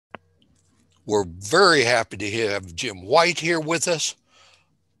We're very happy to have Jim White here with us.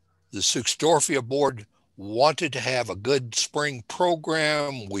 The Suxdorfia board wanted to have a good spring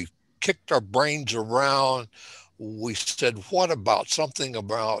program. We kicked our brains around. We said, what about something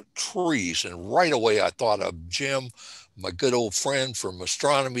about trees? And right away I thought of Jim, my good old friend from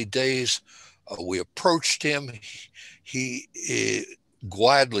astronomy days. We approached him. He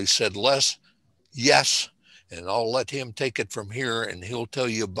gladly said yes, and I'll let him take it from here, and he'll tell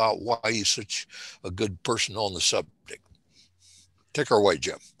you about why he's such a good person on the subject. Take her away,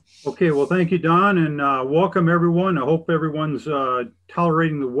 Jim. Okay, well, thank you, Don, and welcome everyone. I hope everyone's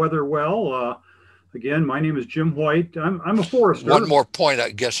tolerating the weather well. Again, my name is Jim White. I'm a forester. One more point I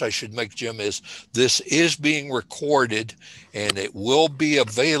guess I should make, Jim, is this is being recorded and it will be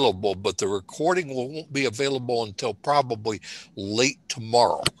available, but the recording won't be available until probably late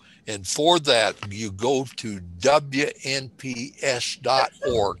tomorrow. And for that, you go to WNPS.org,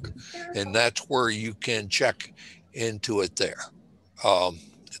 and that's where you can check into it there.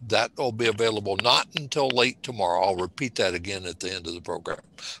 That will be available not until late tomorrow. I'll repeat that again at the end of the program.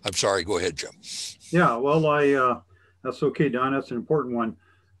 I'm sorry. Go ahead, Jim. Yeah, well, that's okay, Don. That's an important one.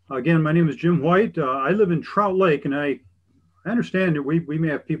 Again, my name is Jim White. I live in Trout Lake, and I understand that we may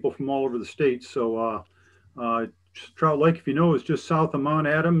have people from all over the state. So Trout Lake, if you know, is just south of Mount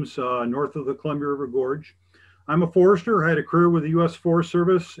Adams, north of the Columbia River Gorge. I'm a forester. I had a career with the U.S. Forest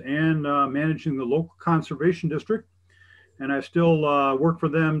Service and managing the local conservation district. And I still work for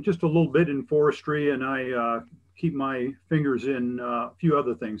them just a little bit in forestry, and I keep my fingers in a few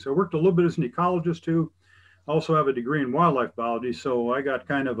other things. I worked a little bit as an ecologist too. I also have a degree in wildlife biology, so I got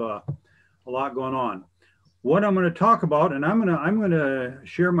kind of a lot going on. What I'm going to talk about, and I'm going to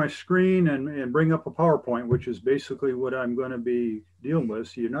share my screen and bring up a PowerPoint, which is basically what I'm going to be dealing with.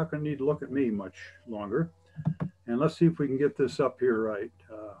 So you're not going to need to look at me much longer. And let's see if we can get this up here right.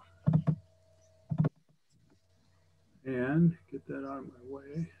 And get that out of my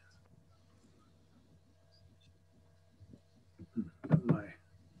way. Got my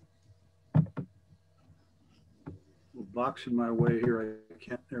little box in my way here. I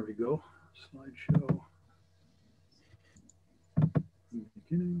can't. There we go. Slideshow.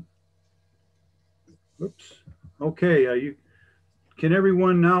 Beginning. Oops. Okay. Can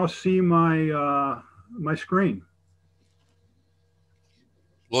everyone now see my my screen?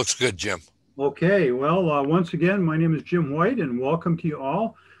 Looks good, Jim. Okay, well, once again, my name is Jim White, and welcome to you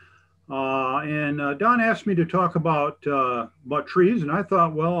all. Don asked me to talk about trees, and I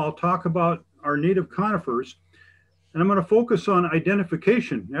thought, well, I'll talk about our native conifers, and I'm going to focus on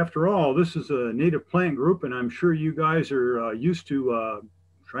identification. After all, this is a native plant group, and I'm sure you guys are used to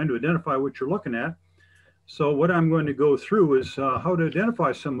trying to identify what you're looking at. So what I'm going to go through is how to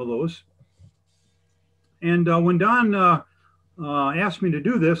identify some of those. And when Don asked me to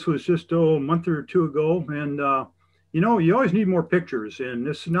do this was just a month or two ago, and you know, you always need more pictures, and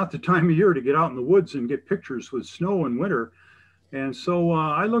this is not the time of year to get out in the woods and get pictures with snow in winter. And so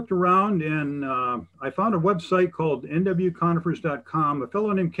I looked around, and I found a website called nwconifers.com. A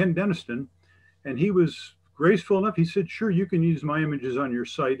fellow named Ken Deniston, and he was graceful enough. He said, sure, you can use my images on your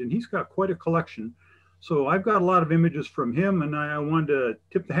site, and he's got quite a collection. So I've got a lot of images from him, and I wanted to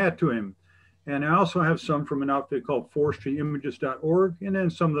tip the hat to him. And I also have some from an outfit called forestryimages.org, and then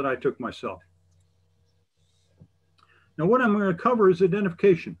some that I took myself. Now, what I'm going to cover is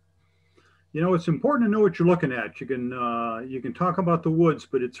identification. You know, it's important to know what you're looking at. You can talk about the woods,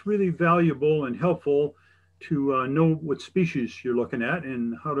 but it's really valuable and helpful to know what species you're looking at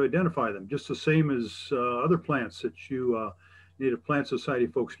and how to identify them, just the same as other plants that you Native Plant Society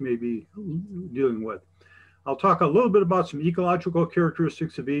folks may be dealing with. I'll talk a little bit about some ecological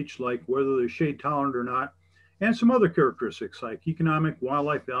characteristics of each, like whether they're shade tolerant or not, and some other characteristics like economic,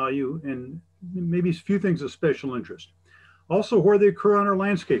 wildlife value, and maybe a few things of special interest. Also, where they occur on our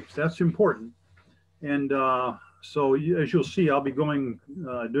landscapes, that's important. And so as you'll see, I'll be doing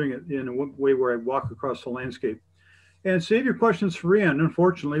it in a way where I walk across the landscape. And save your questions for the end.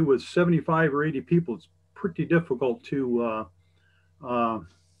 Unfortunately, with 75 or 80 people, it's pretty difficult to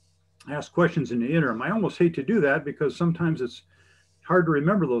ask questions in the interim. I almost hate to do that because sometimes it's hard to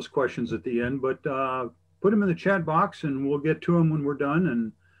remember those questions at the end, but put them in the chat box and we'll get to them when we're done.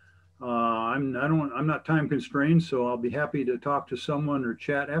 And I'm not time constrained, so I'll be happy to talk to someone or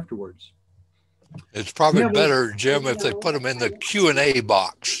chat afterwards. It's probably better, Jim, if they put them in the Q&A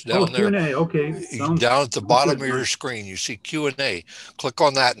box down there. Q&A, okay. Down at the bottom of your screen, you see Q&A. Click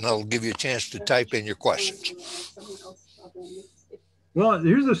on that and it'll give you a chance to type in your questions. Well,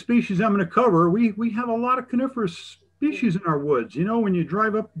 here's the species I'm going to cover. We have a lot of coniferous species in our woods. You know, when you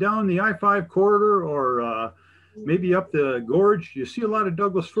drive up down the I-5 corridor or maybe up the gorge, you see a lot of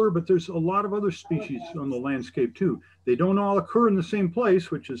Douglas fir, but there's a lot of other species on the landscape too. They don't all occur in the same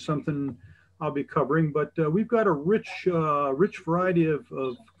place, which is something I'll be covering, but we've got a rich variety of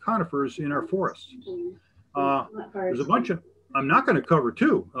conifers in our forests. There's a bunch of, I'm not going to cover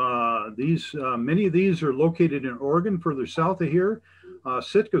too. Many of these are located in Oregon, further south of here.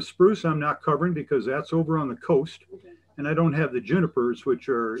 Sitka spruce I'm not covering because that's over on the coast. And I don't have the junipers, which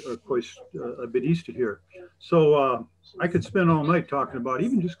are of course a bit east of here. So I could spend all night talking about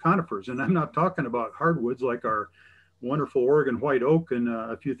even just conifers, and I'm not talking about hardwoods like our wonderful Oregon white oak and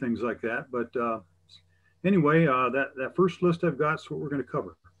a few things like that. But anyway, that first list I've got is what we're going to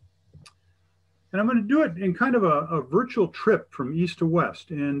cover. And I'm going to do it in kind of a virtual trip from east to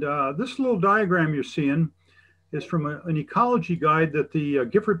west. And this little diagram you're seeing is from an ecology guide that the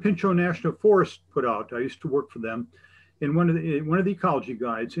Gifford Pinchot National Forest put out. I used to work for them in one of the ecology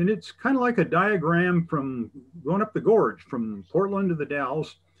guides. And it's kind of like a diagram from going up the gorge from Portland to the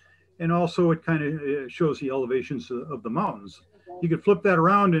Dalles. And also it kind of shows the elevations of the mountains. You could flip that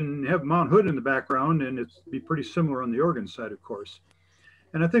around and have Mount Hood in the background, and it'd be pretty similar on the Oregon side, of course.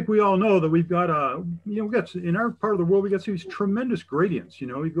 And I think we all know that we've got in our part of the world, we got these tremendous gradients. You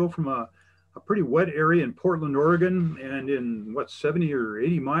know, we go from a pretty wet area in Portland, Oregon, and in 70 or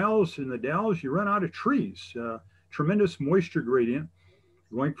 80 miles in the Dalles, you run out of trees. Tremendous moisture gradient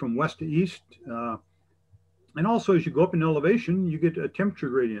going from west to east. And also as you go up in elevation, you get a temperature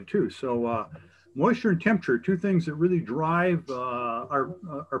gradient too. So moisture and temperature, two things that really drive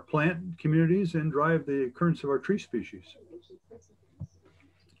our plant communities and drive the occurrence of our tree species.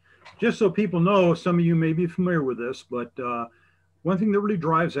 Just so people know, some of you may be familiar with this, but one thing that really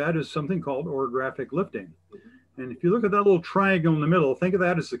drives that is something called orographic lifting. And if you look at that little triangle in the middle, think of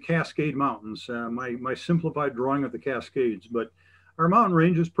that as the Cascade Mountains, my simplified drawing of the Cascades. But our mountain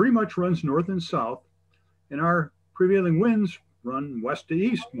ranges pretty much runs north and south, and our prevailing winds run west to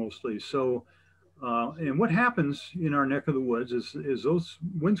east mostly. So, and what happens in our neck of the woods is those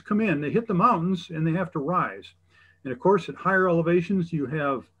winds come in, they hit the mountains, and they have to rise. And of course, at higher elevations, you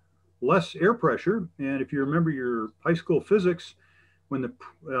have less air pressure. And if you remember your high school physics, when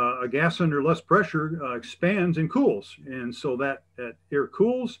a gas under less pressure expands and cools. And so that air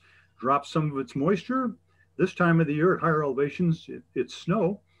cools, drops some of its moisture. This time of the year at higher elevations, it's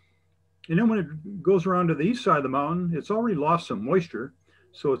snow. And then when it goes around to the east side of the mountain, it's already lost some moisture.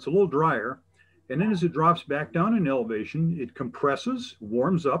 So it's a little drier. And then as it drops back down in elevation, it compresses,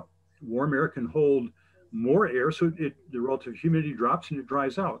 warms up. Warm air can hold more air, so the relative humidity drops and it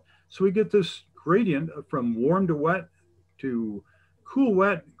dries out. So we get this gradient from warm to wet to cool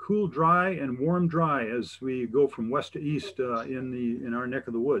wet, cool dry, and warm dry as we go from west to east in our neck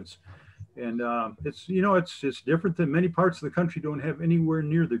of the woods. And it's different than many parts of the country don't have anywhere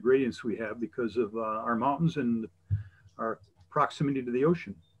near the gradients we have because of our mountains and our proximity to the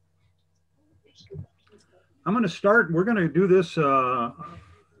ocean. I'm going to start. We're going to do this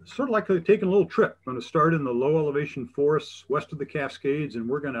sort of like taking a little trip. I'm going to start in the low elevation forests west of the Cascades, and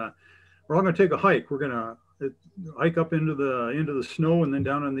we're all going to take a hike. We're going to hike up into the snow and then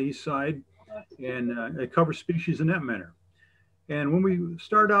down on the east side and cover species in that manner. And when we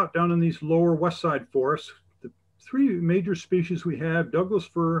start out down in these lower west side forests, the three major species we have: Douglas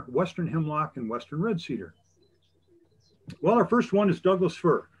fir, western hemlock, and western red cedar. Well, our first one is Douglas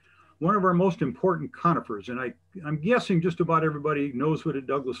fir, one of our most important conifers. And I'm guessing just about everybody knows what a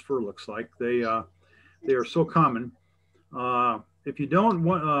Douglas fir looks like. They are so common. If you don't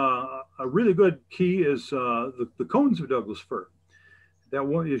want, a really good key is the cones of Douglas fir. That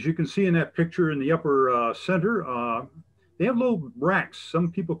one, as you can see in that picture in the upper center, they have little bracts.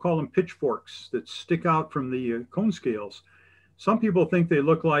 Some people call them pitchforks that stick out from the cone scales. Some people think they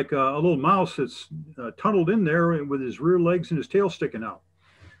look like a little mouse that's tunneled in there with his rear legs and his tail sticking out.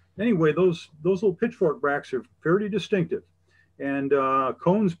 Anyway, those little pitchfork bracts are fairly distinctive. And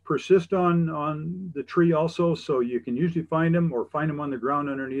cones persist on the tree also, so you can usually find them or find them on the ground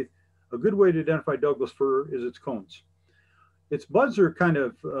underneath. A good way to identify Douglas fir is its cones. Its buds are kind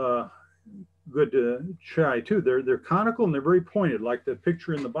of good to try too. They're conical and they're very pointed, like the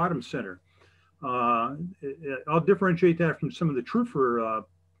picture in the bottom center. I'll differentiate that from some of the true fir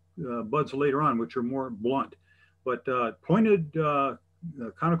buds later on, which are more blunt, but pointed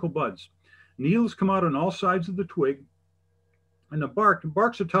conical buds. Needles come out on all sides of the twig. And the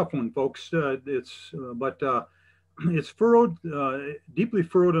bark's a tough one, folks. It's furrowed, deeply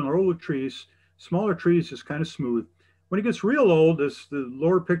furrowed on older trees. Smaller trees is kind of smooth. When it gets real old, as the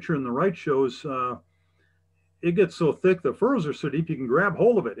lower picture on the right shows, it gets so thick, the furrows are so deep you can grab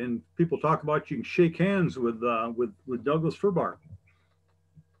hold of it. And people talk about you can shake hands with Douglas fir bark.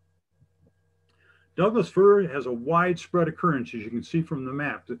 Douglas fir has a widespread occurrence, as you can see from the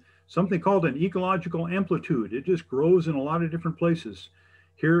map. Something called an ecological amplitude. It just grows in a lot of different places.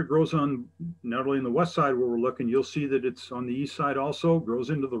 Here it grows on, not only on the west side where we're looking, you'll see that it's on the east side also, grows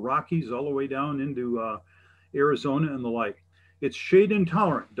into the Rockies all the way down into Arizona and the like. It's shade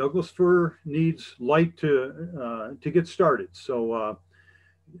intolerant. Douglas fir needs light to get started. So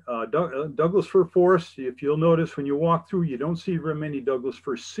Douglas fir forest, if you'll notice when you walk through, you don't see very many Douglas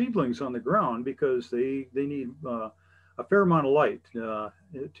fir seedlings on the ground because they need a fair amount of light to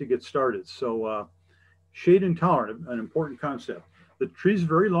get started. So shade intolerant, an important concept. The tree is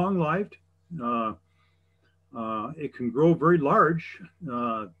very long-lived. It can grow very large,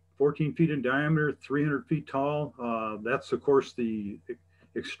 14 feet in diameter, 300 feet tall. That's, of course, the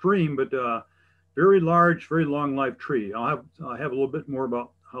extreme, but very large, very long-lived tree. I'll have a little bit more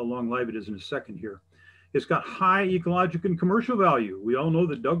about how long-lived it is in a second here. It's got high ecological and commercial value. We all know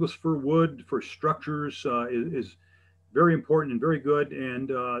that Douglas fir wood for structures is very important and very good,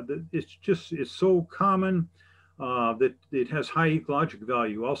 and it's so common that it has high ecological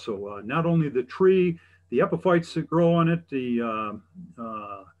value also. Not only the tree, the epiphytes that grow on it, the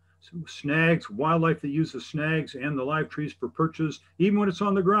snags, wildlife that uses snags, and the live trees for perches, even when it's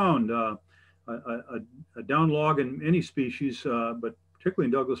on the ground. A down log in any species, but particularly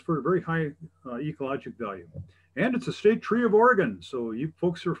in Douglas fir, very high ecologic value. And it's a state tree of Oregon. So you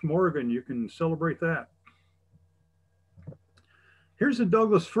folks are from Oregon, you can celebrate that. Here's a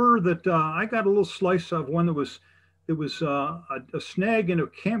Douglas fir that I got a little slice of one that was a snag in a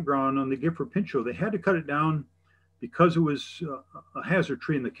campground on the Gifford Pinchot. They had to cut it down because it was a hazard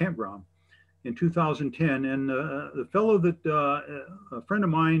tree in the campground in 2010. And the fellow that, a friend of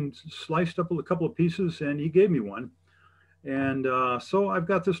mine sliced up a couple of pieces and he gave me one. And so I've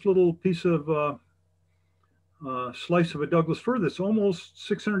got this little piece of slice of a Douglas fir that's almost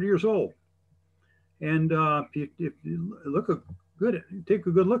 600 years old. And if you take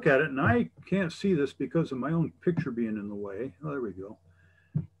a good look at it, and I can't see this because of my own picture being in the way. Oh, there we go.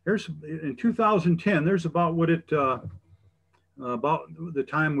 Here's in 2010. There's about what it about the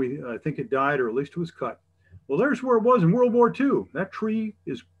time I think it died, or at least it was cut. Well, there's where it was in World War II. That tree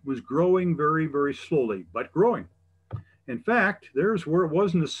was growing very, very slowly, but growing. In fact, there's where it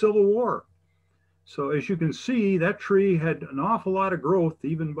was in the Civil War. So as you can see, that tree had an awful lot of growth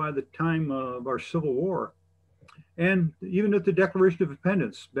even by the time of our Civil War. And even at the Declaration of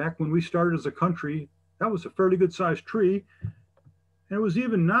Independence, back when we started as a country, that was a fairly good sized tree. And it was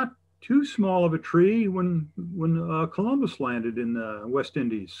even not too small of a tree when Columbus landed in the West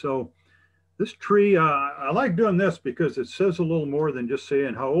Indies. So this tree, I like doing this because it says a little more than just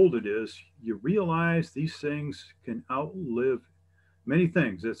saying how old it is. You realize these things can outlive many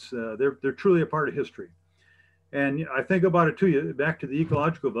things. They're truly a part of history. And I think about it too, back to the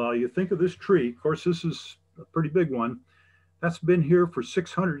ecological value. Think of this tree. Of course, this is a pretty big one. That's been here for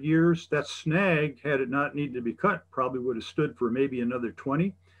 600 years. That snag, had it not needed to be cut, probably would have stood for maybe another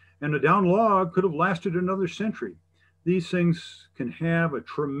 20. And a down log could have lasted another century. These things can have a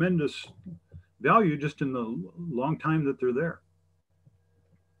tremendous value just in the long time that they're there.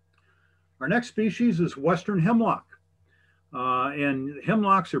 Our next species is Western hemlock. And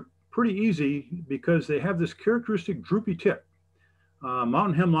hemlocks are pretty easy because they have this characteristic droopy tip.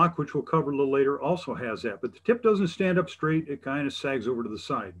 Mountain hemlock, which we'll cover a little later, also has that, but the tip doesn't stand up straight. It kind of sags over to the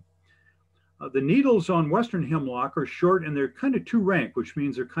side. The needles on Western hemlock are short and they're kind of two rank, which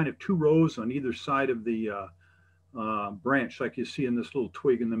means they're kind of two rows on either side of the branch, like you see in this little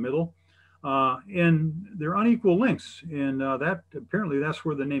twig in the middle. And they're unequal lengths. And apparently that's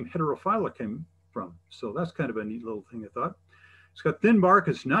where the name heterophylla came from. So that's kind of a neat little thing, I thought. It's got thin bark.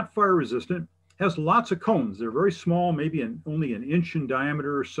 It's not fire resistant. Has lots of cones. They're very small, maybe only an inch in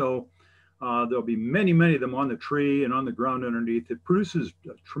diameter or so. There'll be many, many of them on the tree and on the ground underneath. It produces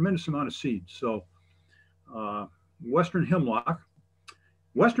a tremendous amount of seeds. So Western hemlock.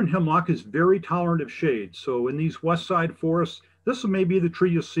 Western hemlock is very tolerant of shade. So in these west side forests, this may be the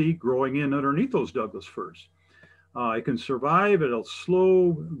tree you'll see growing in underneath those Douglas firs. It can survive at a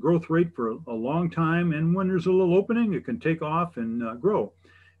slow growth rate for a long time. And when there's a little opening, it can take off and grow.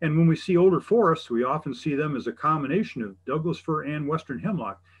 And when we see older forests, we often see them as a combination of Douglas fir and Western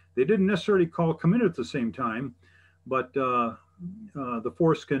hemlock. They didn't necessarily come in at the same time, but the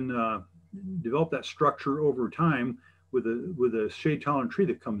forest can develop that structure over time with a shade-tolerant tree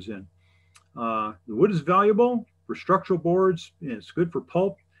that comes in. The wood is valuable for structural boards, and it's good for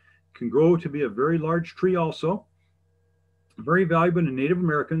pulp. It can grow to be a very large tree also. Very valuable to Native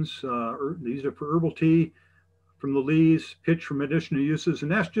Americans. These are for herbal tea, from the leaves, pitch for medicinal uses, and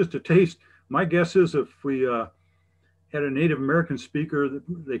that's just a taste. My guess is if we had a Native American speaker, that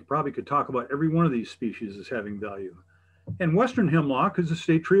they probably could talk about every one of these species as having value. And Western hemlock is the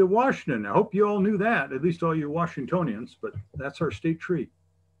state tree of Washington. I hope you all knew that, at least all you Washingtonians, but that's our state tree.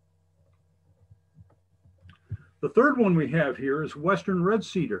 The third one we have here is Western red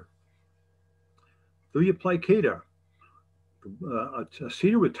cedar, Thuya plicata, a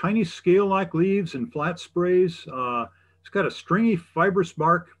cedar with tiny scale-like leaves and flat sprays. It's got a stringy, fibrous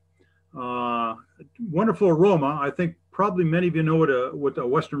bark, wonderful aroma. I think probably many of you know what a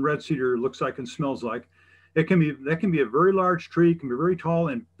Western red cedar looks like and smells like. That can be a very large tree, can be very tall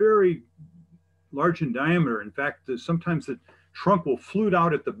and very large in diameter. In fact, sometimes the trunk will flute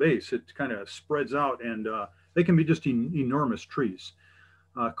out at the base. It kind of spreads out, and they can be just enormous trees.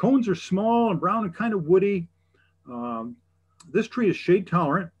 Cones are small and brown and kind of woody. This tree is shade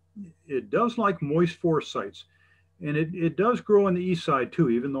tolerant. It does like moist forest sites, and it does grow on the east side too,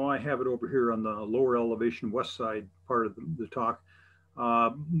 even though I have it over here on the lower elevation west side part of the talk,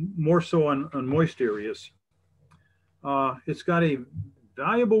 more so on moist areas. It's got a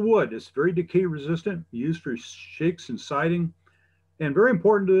valuable wood. It's very decay resistant, used for shakes and siding, and very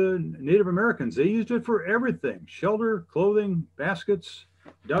important to Native Americans. They used it for everything: shelter, clothing, baskets,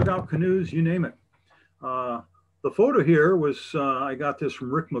 dugout canoes, you name it. The photo here was, I got this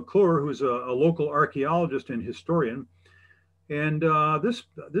from Rick McClure, who's a local archaeologist and historian. And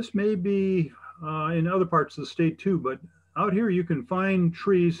this may be in other parts of the state too, but out here you can find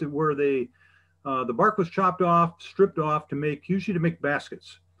trees where the bark was chopped off, stripped off usually to make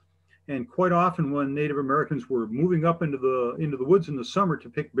baskets. And quite often when Native Americans were moving up into the woods in the summer to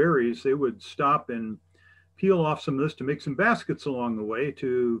pick berries, they would stop and peel off some of this to make some baskets along the way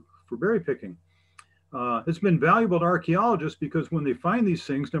for berry picking. It's been valuable to archaeologists because when they find these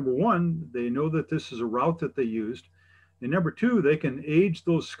things, number one, they know that this is a route that they used. And number two, they can age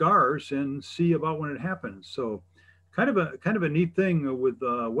those scars and see about when it happens. So kind of a neat thing with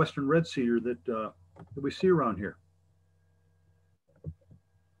Western red cedar that we see around here.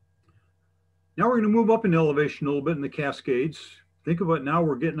 Now we're going to move up in elevation a little bit in the Cascades. Think of it now,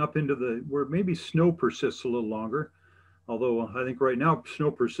 we're getting up into where maybe snow persists a little longer. Although I think right now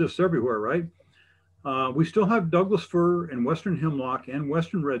snow persists everywhere, right? We still have Douglas fir and Western hemlock and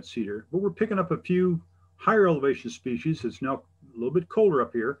Western red cedar, but we're picking up a few higher elevation species. It's now a little bit colder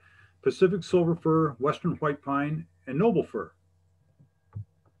up here: Pacific silver fir, Western white pine, and noble fir.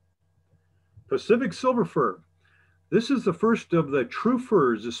 Pacific silver fir. This is the first of the true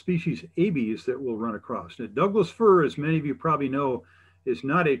firs, the species abies, that we'll run across. Now, Douglas fir, as many of you probably know, it's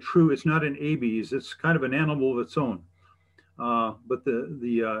not an abies. It's kind of an animal of its own. But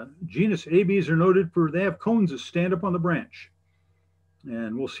the genus abies are noted for, they have cones that stand up on the branch.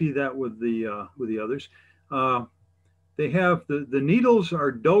 And we'll see that with the others. They have, the needles are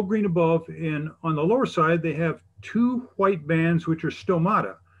dull green above, and on the lower side, they have two white bands, which are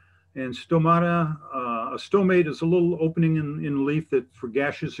stomata. And stomata, a stomate is a little opening in the leaf that for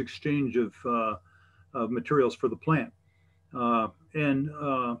gaseous exchange of materials for the plant.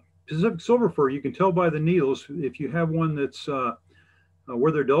 Pacific silver fir, you can tell by the needles, if you have one that's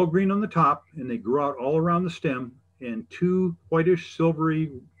where they're dull green on the top and they grow out all around the stem, and two whitish silvery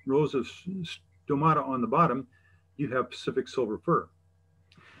rows of stomata on the bottom, you have Pacific silver fir.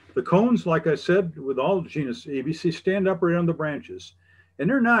 The cones, like I said, with all genus ABC, stand upright on the branches. And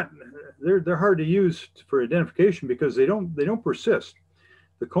they're hard to use for identification because they don't persist.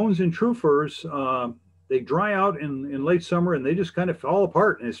 The cones in true firs, they dry out in late summer and they just kind of fall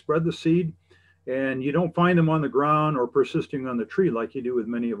apart and they spread the seed, and you don't find them on the ground or persisting on the tree like you do with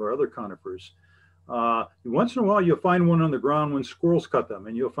many of our other conifers. Once in a while you'll find one on the ground when squirrels cut them,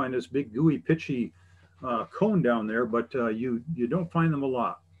 and you'll find this big gooey pitchy cone down there, but you don't find them a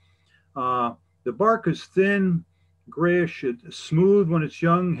lot. The bark is thin, grayish, it's smooth when it's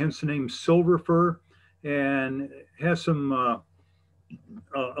young, hence the name silver fir, and has some a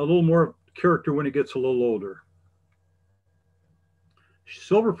little more character when it gets a little older.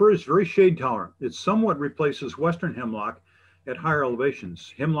 Silver fir is very shade tolerant. It somewhat replaces Western hemlock at higher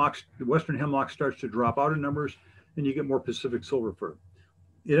elevations. The Western hemlock starts to drop out in numbers, and you get more Pacific silver fir.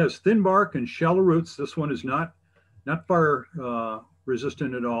 It has thin bark and shallow roots. This one is not fire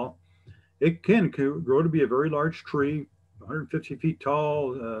resistant at all. It can grow to be a very large tree, 150 feet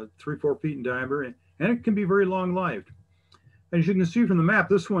tall, 3-4 feet in diameter, and it can be very long-lived. As you can see from the map,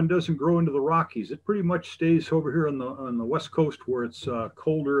 this one doesn't grow into the Rockies. It pretty much stays over here on the west coast where it's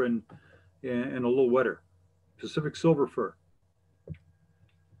colder and a little wetter. Pacific silver fir.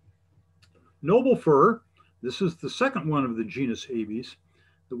 Noble fir, this is the second one of the genus abies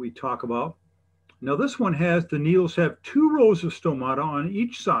that we talk about. Now this one the needles have 2 rows of stomata on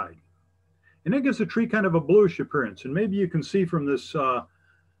each side. And that gives the tree kind of a bluish appearance. And maybe you can see from this,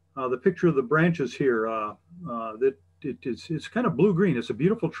 the picture of the branches here, that it's kind of blue-green. It's a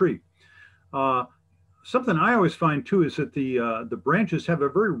beautiful tree. Something I always find too is that the branches have a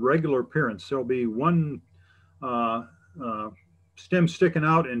very regular appearance. There'll be one stem sticking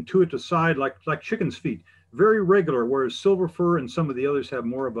out and two at the side, like chicken's feet. Very regular, whereas silver fir and some of the others have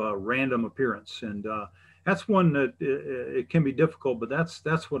more of a random appearance. And that's one that it can be difficult, but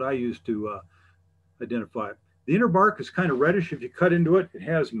that's what I use to identify it. The inner bark is kind of reddish. If you cut into it, it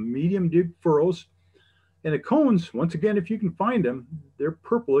has medium deep furrows. And the cones, once again, if you can find them, they're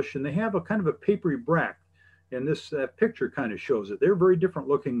purplish and they have a kind of a papery bract. And this picture kind of shows it. They're very different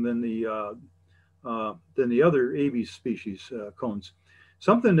looking than the other avies species cones.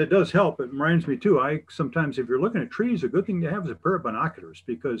 Something that does help, it reminds me too, sometimes if you're looking at trees, a good thing to have is a pair of binoculars,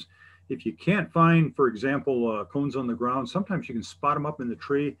 because if you can't find, for example, cones on the ground, sometimes you can spot them up in the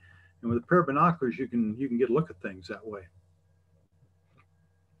tree, and with a pair of binoculars, you can get a look at things that way.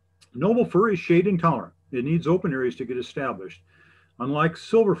 Noble fir is shade intolerant. It needs open areas to get established. Unlike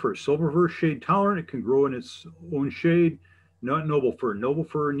silver fir is shade tolerant. It can grow in its own shade. Not noble fir. Noble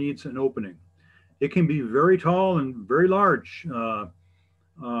fir needs an opening. It can be very tall and very large.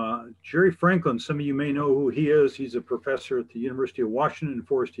 Jerry Franklin, some of you may know who he is. He's a professor at the University of Washington in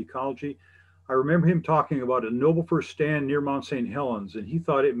forest ecology. I remember him talking about a noble fir stand near Mount St. Helens, and he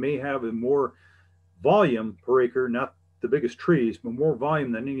thought it may have a more volume per acre, not the biggest trees, but more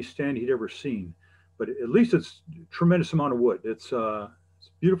volume than any stand he'd ever seen. But at least it's a tremendous amount of wood. It's a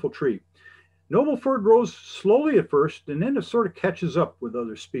beautiful tree. Noble fir grows slowly at first, and then it sort of catches up with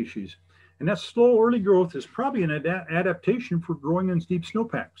other species. And that slow early growth is probably an adaptation for growing in deep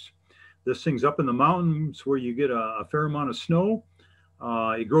snowpacks. This thing's up in the mountains where you get a fair amount of snow.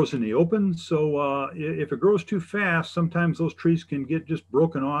 It grows in the open, so if it grows too fast, sometimes those trees can get just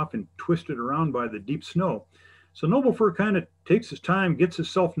broken off and twisted around by the deep snow. So noble fir kind of takes its time, gets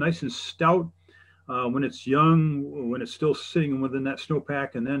itself nice and stout when it's young, when it's still sitting within that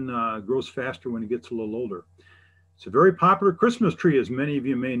snowpack, and then grows faster when it gets a little older. It's a very popular Christmas tree, as many of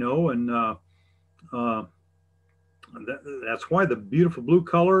you may know, and that's why the beautiful blue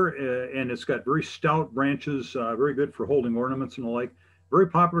color, and it's got very stout branches, very good for holding ornaments and the like. Very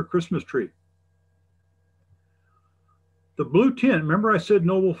popular Christmas tree. The blue tint, remember I said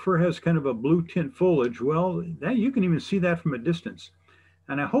noble fir has kind of a blue tint foliage? Well, you can even see that from a distance.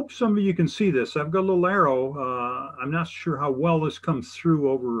 And I hope some of you can see this. I've got a little arrow. I'm not sure how well this comes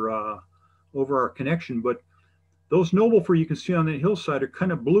through over our connection, but those noble fir you can see on the hillside are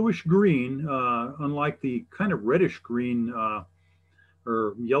kind of bluish green, unlike the kind of reddish green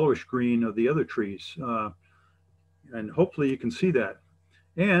or yellowish green of the other trees. And hopefully you can see that.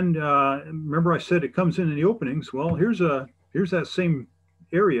 And remember I said it comes in the openings. Well, here's that same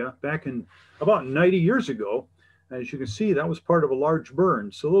area back in about 90 years ago. As you can see, that was part of a large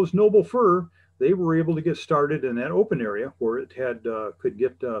burn. So those noble fir, they were able to get started in that open area where it had could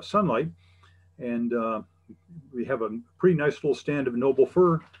get sunlight. And we have a pretty nice little stand of noble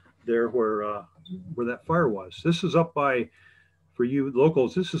fir there where that fire was. This is up by, for you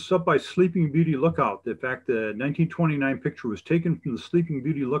locals, this is up by Sleeping Beauty Lookout. In fact, the 1929 picture was taken from the Sleeping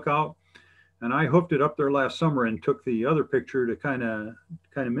Beauty Lookout, and I hooked it up there last summer and took the other picture to kind of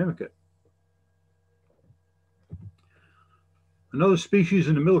mimic it. Another species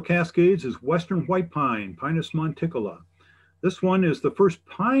in the Middle Cascades is Western White Pine, Pinus monticola. This one is the first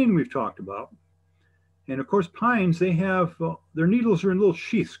pine we've talked about. And of course, pines, they have, their needles are in little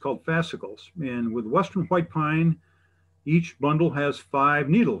sheaths called fascicles. And with Western White Pine, each bundle has 5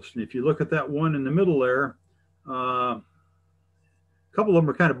 needles. And if you look at that one in the middle there, a couple of them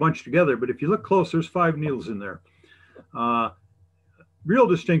are kind of bunched together, but if you look close, there's 5 needles in there. Real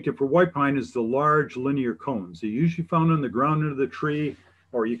distinctive for white pine is the large linear cones. They're usually found on the ground under the tree,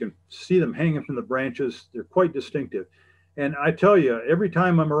 or you can see them hanging from the branches. They're quite distinctive. And I tell you, every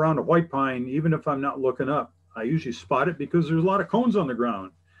time I'm around a white pine, even if I'm not looking up, I usually spot it because there's a lot of cones on the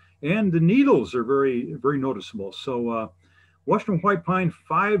ground. And the needles are very, very noticeable. So Western white pine,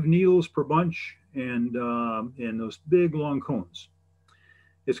 5 needles per bunch, and those big long cones.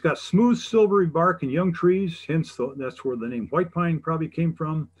 It's got smooth silvery bark in young trees, hence that's where the name white pine probably came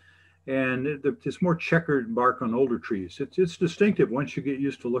from. And it's more checkered bark on older trees. It's distinctive once you get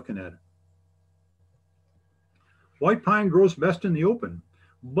used to looking at it. White pine grows best in the open,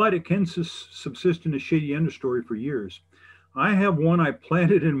 but it can subsist in a shady understory for years. I have one I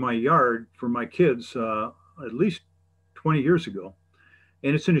planted in my yard for my kids at least 20 years ago.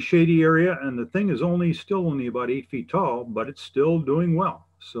 And it's in a shady area, and the thing is still only about 8 feet tall, but it's still doing well.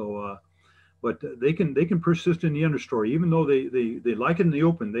 So but they can persist in the understory, even though they like it in the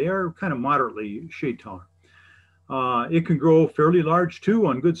open. They are kind of moderately shade tolerant. It can grow fairly large too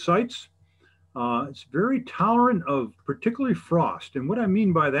on good sites. It's very tolerant of particularly frost. And what I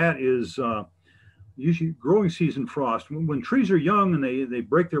mean by that is usually growing season frost. When trees are young and they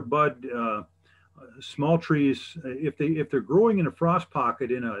break their bud, small trees, if they're growing in a frost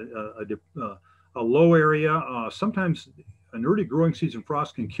pocket in a low area, sometimes an early growing season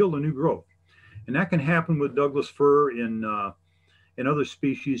frost can kill the new growth. And that can happen with Douglas fir and other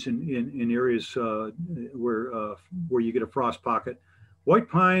species in areas where you get a frost pocket. White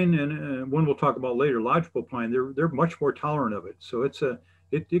pine and one we'll talk about later, lodgepole pine, they're much more tolerant of it. So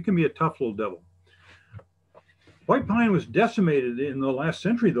it can be a tough little devil. White pine was decimated in the last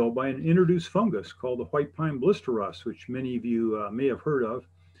century though by an introduced fungus called the white pine blister rust, which many of you may have heard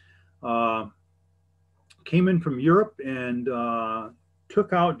of. Came in from Europe and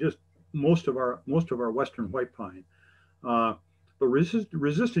took out just most of our western white pine. But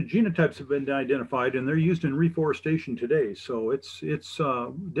resistant genotypes have been identified, and they're used in reforestation today. So it's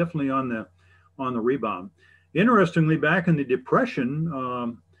definitely on the rebound. Interestingly, back in the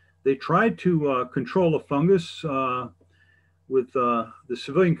Depression, they tried to control the fungus with the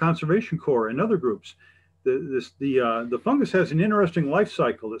Civilian Conservation Corps and other groups. The fungus has an interesting life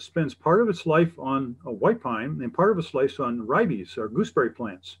cycle. It spends part of its life on a white pine and part of its life on ribes or gooseberry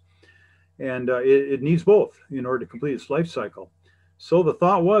plants. And it needs both in order to complete its life cycle. So the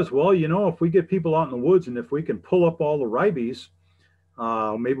thought was, well, you know, if we get people out in the woods and if we can pull up all the ribes,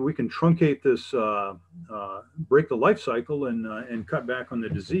 maybe we can truncate this, break the life cycle and cut back on the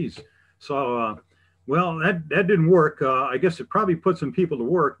disease. So, well, that didn't work. I guess it probably put some people to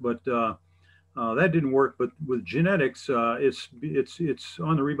work, but that didn't work. But with genetics, it's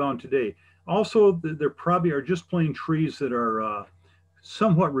on the rebound today. Also, there probably are just plain trees that are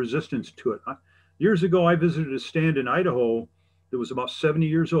somewhat resistant to it. Years ago, I visited a stand in Idaho that was about 70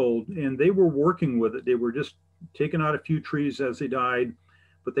 years old, and they were working with it. They were just taking out a few trees as they died,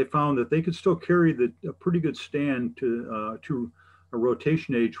 but they found that they could still carry a pretty good stand to a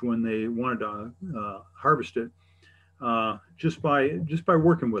rotation age when they wanted to harvest it, just by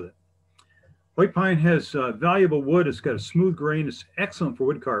working with it. White pine has valuable wood. It's got a smooth grain. It's excellent for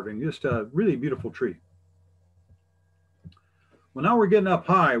wood carving. Just a really beautiful tree. Well, now we're getting up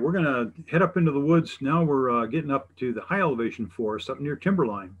high. We're going to head up into the woods. Now we're getting up to the high elevation forest up near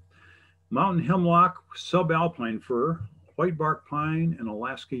timberline. Mountain hemlock, subalpine fir, white bark pine, and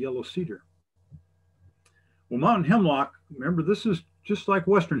Alaska yellow cedar. Well, mountain hemlock, remember, this is just like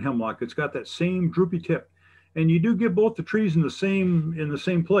western hemlock. It's got that same droopy tip. And you do get both the trees in the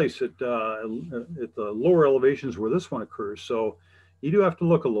same place at the lower elevations where this one occurs. So you do have to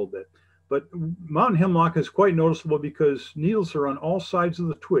look a little bit. But mountain hemlock is quite noticeable because needles are on all sides of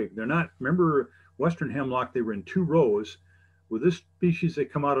the twig. They're not, remember western hemlock, they were in 2 rows. With this species, they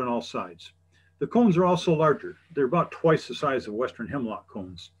come out on all sides. The cones are also larger. They're about twice the size of western hemlock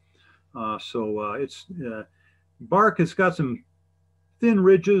cones. It's bark, it's got some thin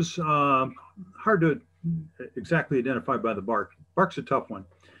ridges, hard to exactly identify by the bark. Bark's a tough one.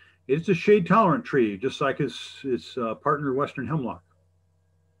 It's a shade tolerant tree, just like its partner western hemlock.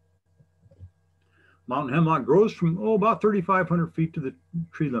 Mountain hemlock grows from about 3,500 feet to the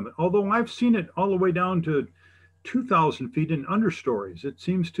tree limit, although I've seen it all the way down to 2,000 feet in understories. It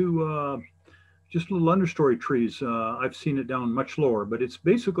seems to just little understory trees. I've seen it down much lower, but it's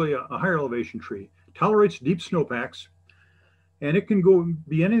basically a higher elevation tree. Tolerates deep snowpacks, and it can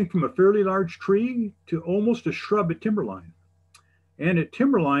be anything from a fairly large tree to almost a shrub at timberline. And at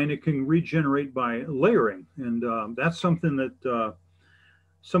timberline, it can regenerate by layering, and that's something that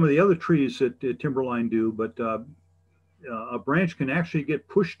some of the other trees at timberline do, but a branch can actually get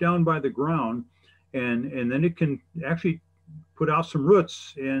pushed down by the ground, and then it can actually put out some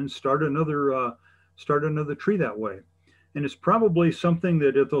roots and start another tree that way. And it's probably something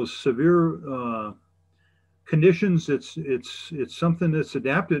that at those severe conditions, it's something that's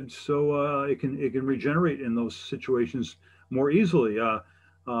adapted so it can regenerate in those situations more easily. That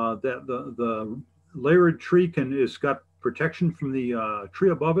the layered tree is got protection from the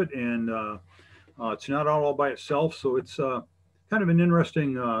tree above it, and it's not all by itself, so it's kind of an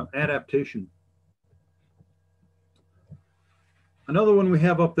interesting adaptation. Another one we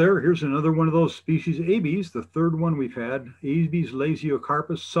have up there, here's another one of those species, Abies, the third one we've had, Abies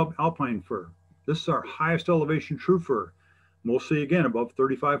lasiocarpus subalpine fir. This is our highest elevation true fir, mostly again above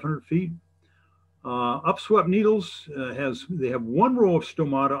 3,500 feet. Upswept needles, they have 1 row of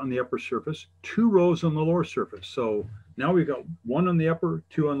stomata on the upper surface, 2 rows on the lower surface. So now we've got 1 on the upper,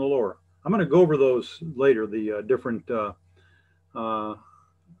 2 on the lower. I'm going to go over those later, the different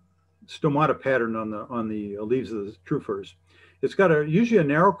stomata pattern on the leaves of the true firs. It's got usually a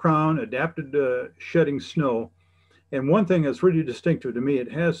narrow crown, adapted to shedding snow. And one thing that's really distinctive to me,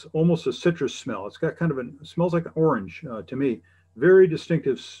 it has almost a citrus smell. It's got kind of it smells like orange to me. Very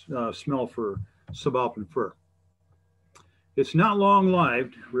distinctive smell for subalpine fir. It's not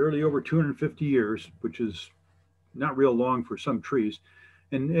long-lived, rarely over 250 years, which is not real long for some trees.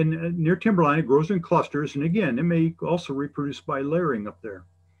 And near timberline, it grows in clusters. And again, it may also reproduce by layering up there.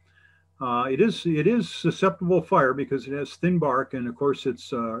 It is susceptible to fire because it has thin bark, and of course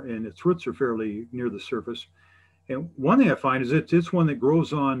its roots are fairly near the surface. And one thing I find is it's one that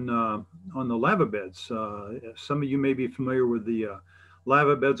grows on the lava beds. Some of you may be familiar with the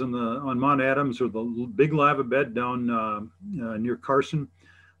lava beds on Mount Adams, or the big lava bed down near Carson.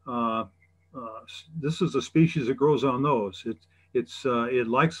 This is a species that grows on those. It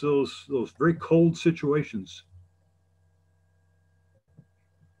likes those very cold situations.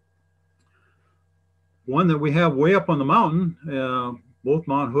 One that we have way up on the mountain, both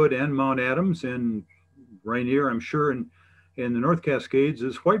Mount Hood and Mount Adams, and right near, I'm sure, in the North Cascades,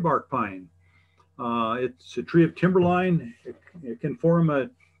 is whitebark pine. It's a tree of timberline. It can form a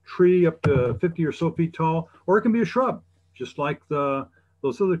tree up to 50 or so feet tall, or it can be a shrub, just like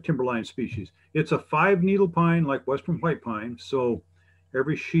those other timberline species. It's a 5-needle pine like western white pine, so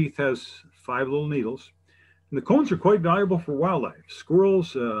every sheath has 5 little needles. And the cones are quite valuable for wildlife.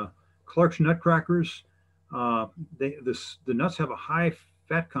 Squirrels, Clark's nutcrackers, the nuts have a high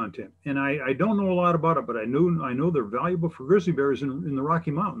fat content. And I don't know a lot about it, but I know they're valuable for grizzly bears in the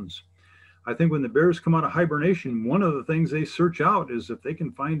Rocky Mountains. I think when the bears come out of hibernation, one of the things they search out is if they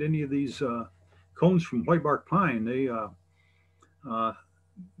can find any of these cones from whitebark pine. They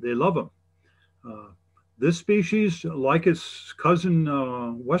love them. This species, like its cousin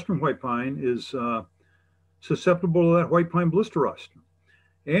western white pine, is susceptible to that white pine blister rust.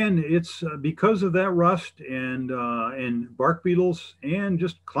 And it's because of that rust and bark beetles and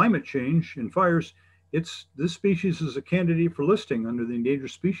just climate change and fires, this species is a candidate for listing under the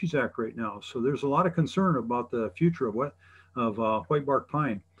Endangered Species Act right now. So there's a lot of concern about the future of whitebark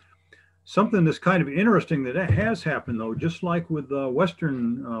pine. Something that's kind of interesting that has happened, though, just like with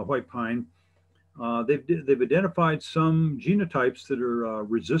western white pine, they've identified some genotypes that are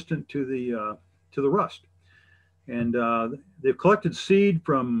resistant to the rust. And they've collected seed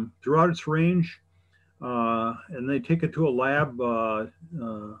from throughout its range, and they take it to a lab, a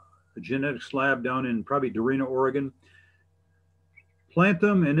genetics lab down in probably Dorena, Oregon, plant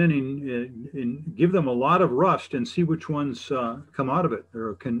them, and then give them a lot of rust and see which ones come out of it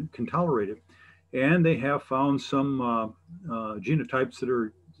or can tolerate it. And they have found some genotypes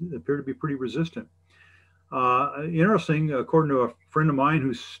that appear to be pretty resistant. Interesting, according to a friend of mine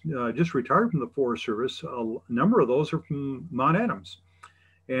who's just retired from the Forest Service, a number of those are from Mount Adams.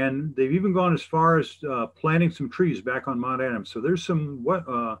 And they've even gone as far as planting some trees back on Mount Adams. So there's some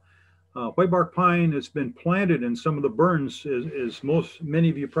whitebark pine that's been planted in some of the burns. As many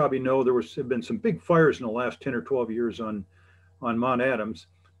of you probably know, have been some big fires in the last 10 or 12 years on Mount Adams.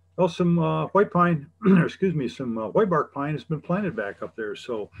 Well, some white pine, excuse me, some whitebark pine has been planted back up there.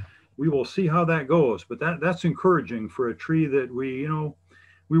 So we will see how that goes, but that's encouraging for a tree that we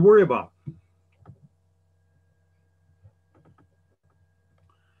worry about.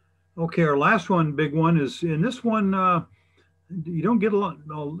 Okay, our last big one is, and this one you don't get a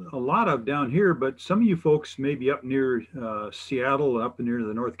lot of down here, but some of you folks maybe up near Seattle, up near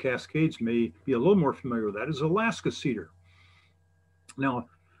the North Cascades, may be a little more familiar with that, is Alaska cedar. Now,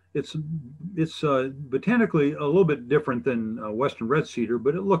 it's botanically a little bit different than western red cedar,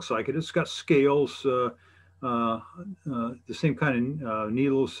 but it looks like it. It's got scales, the same kind of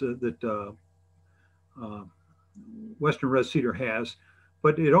needles that western red cedar has.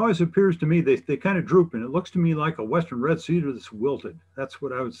 But it always appears to me they kind of droop, and it looks to me like a western red cedar that's wilted. That's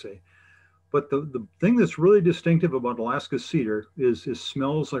what I would say. But the thing that's really distinctive about Alaska cedar is it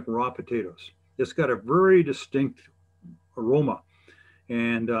smells like raw potatoes. It's got a very distinct aroma.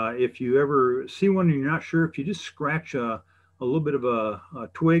 And if you ever see one and you're not sure, if you just scratch a little bit of a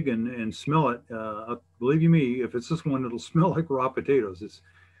twig and smell it, believe you me, if it's this one, it'll smell like raw potatoes.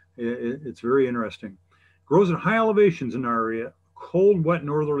 It's very interesting. Grows at high elevations in our area, cold, wet,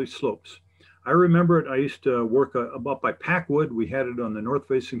 northerly slopes. I remember it. I used to work up by Packwood. We had it on the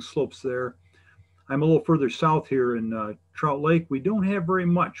north-facing slopes there. I'm a little further south here in Trout Lake. We don't have very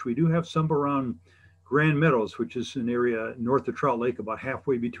much. We do have some around Grand Meadows, which is an area north of Trout Lake, about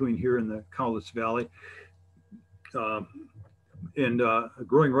halfway between here and the Cowlitz Valley, and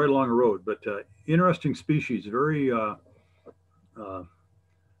growing right along the road. But interesting species, very,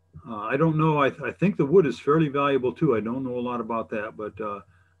 I don't know, I think the wood is fairly valuable too. I don't know a lot about that, but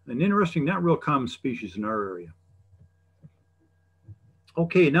an interesting, not real common species in our area.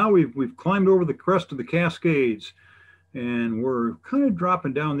 Okay, now we've climbed over the crest of the Cascades, and we're kind of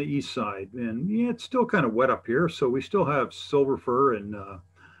dropping down the east side. And yeah, it's still kind of wet up here, so we still have silver fir and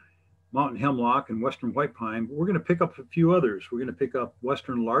mountain hemlock and western white pine. But we're going to pick up a few others. We're going to pick up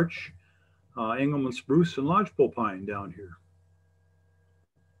western larch, Engelmann spruce, and lodgepole pine down here.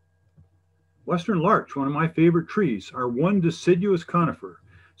 Western larch, one of my favorite trees, our one deciduous conifer.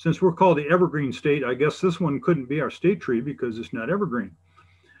 Since we're called the evergreen state, I guess this one couldn't be our state tree because it's not evergreen.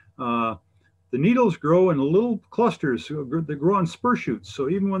 The needles grow in little clusters. They grow on spur shoots. So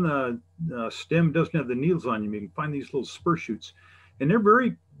even when the stem doesn't have the needles on you, you can find these little spur shoots. And they're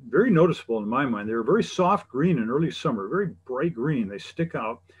very, very noticeable in my mind. They're very soft green in early summer, very bright green. They stick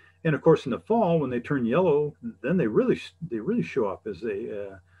out. And of course, in the fall, when they turn yellow, then they really show up as they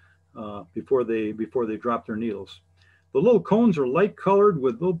before they drop their needles. The little cones are light colored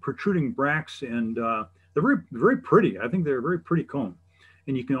with little protruding bracts, and they're very, very pretty. I think they're a very pretty cone.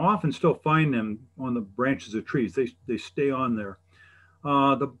 And you can often still find them on the branches of trees. They stay on there.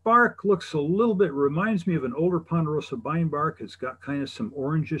 The bark looks a little bit, reminds me of an older ponderosa vine bark. It's got kind of some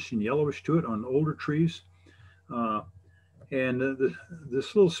orangish and yellowish to it on older trees.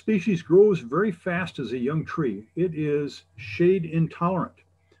 This little species grows very fast as a young tree. It is shade intolerant.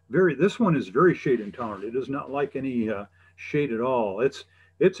 This one is very shade intolerant. It does not like any shade at all.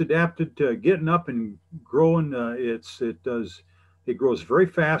 It's adapted to getting up and growing. It grows very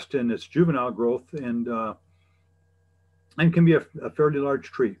fast in its juvenile growth and can be a fairly large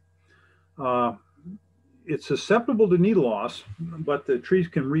tree. It's susceptible to needle loss, but the trees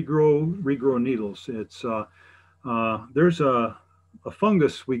can regrow needles. There's a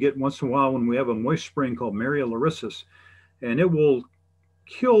fungus we get once in a while when we have a moist spring called Maria larisis, and it will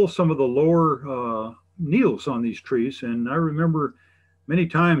kill some of the lower needles on these trees. And I remember many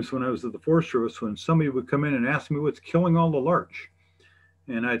times when I was at the Forest Service, when somebody would come in and ask me what's killing all the larch,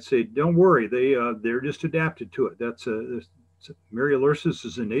 and I'd say, "Don't worry, they're just adapted to it. Maria larisis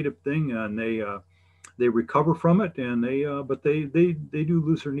is a native thing, and they recover from it, and but they do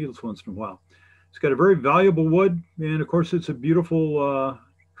lose their needles once in a while." It's got a very valuable wood, and of course, it's a beautiful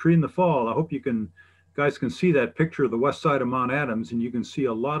tree in the fall. I hope you guys can see that picture of the west side of Mount Adams, and you can see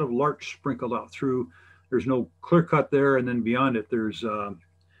a lot of larch sprinkled out through. There's no clear cut there, and then beyond it, there's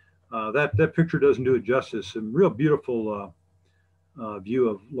that picture doesn't do it justice. A real beautiful view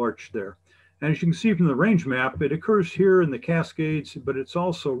of larch there. And as you can see from the range map, it occurs here in the Cascades, but it's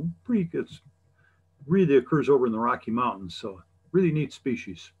also it really occurs over in the Rocky Mountains. So really neat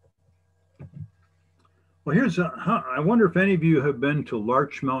species. Well, I wonder if any of you have been to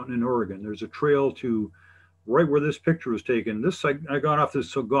Larch Mountain in Oregon. There's a trail to right where this picture was taken. This I got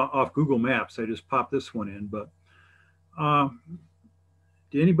off Google Maps. I just popped this one in. But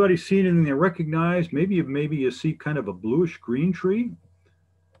did anybody see anything they recognize? Maybe you see kind of a bluish green tree.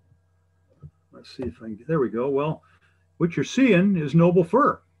 Let's see if I can. There we go. Well, what you're seeing is noble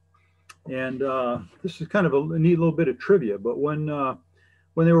fir, and this is kind of a neat little bit of trivia. But when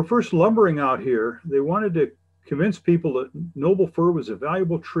they were first lumbering out here, they wanted to convince people that noble fir was a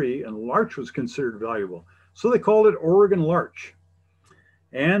valuable tree and larch was considered valuable. So they called it Oregon larch.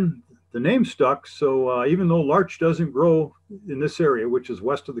 And the name stuck. So even though larch doesn't grow in this area, which is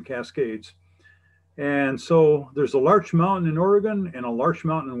west of the Cascades, and so there's a Larch Mountain in Oregon and a Larch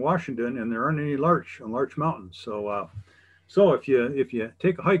Mountain in Washington, and there aren't any larch on Larch Mountain. So if you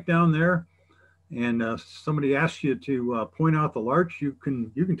take a hike down there, and somebody asks you to point out the larch, you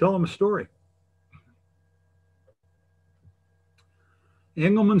can tell them a story.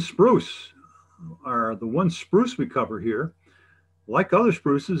 Engelmann spruce are the one spruce we cover here. Like other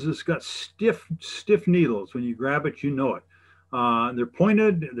spruces, it's got stiff needles. When you grab it, you know it. They're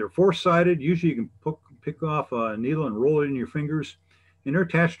pointed, they're four-sided. Usually you can pick off a needle and roll it in your fingers, and they're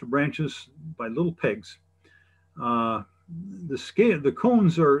attached to branches by little pegs. The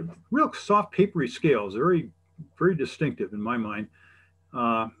cones are real soft, papery scales, very, very distinctive in my mind.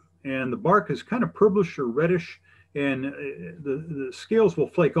 And the bark is kind of purplish or reddish, and the scales will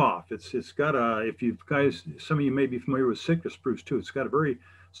flake off. It's got some of you may be familiar with Sitka spruce too. It's got a very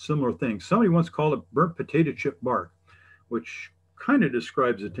similar thing. Somebody once called it burnt potato chip bark, which kind of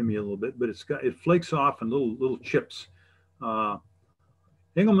describes it to me a little bit, but it flakes off in little chips.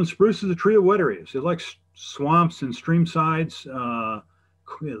 Engelmann spruce is a tree of wet areas. It likes swamps and stream sides.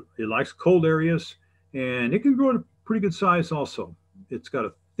 It likes cold areas, and it can grow to pretty good size also. It's got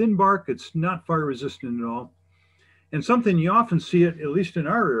a thin bark. It's not fire resistant at all. And something you often see it, at least in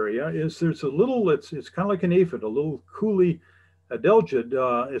our area, is there's a little, it's kind of like an aphid, a little coolie adelgid.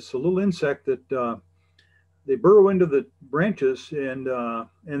 It's a little insect that they burrow into the branches and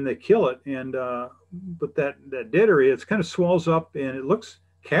they kill it. And but that dead area, it's kind of swells up, and it looks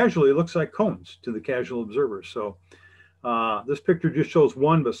like cones to the casual observer. So this picture just shows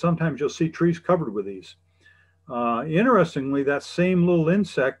one, but sometimes you'll see trees covered with these. Interestingly, that same little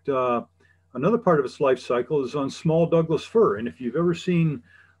insect, another part of its life cycle is on small Douglas fir. And if you've ever seen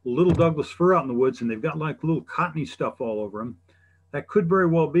little Douglas fir out in the woods and they've got like little cottony stuff all over them, that could very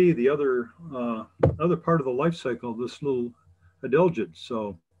well be the other part of the life cycle of this little adelgid.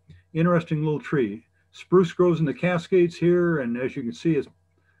 So interesting little tree. Spruce grows in the Cascades here, and as you can see, it's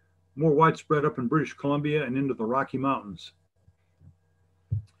more widespread up in British Columbia and into the Rocky Mountains.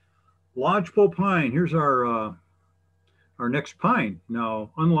 Lodgepole pine, here's our next pine.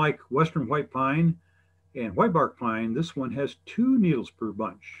 Now, unlike western white pine and whitebark pine, this one has 2 needles per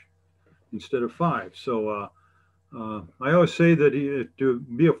bunch instead of 5. So I always say that to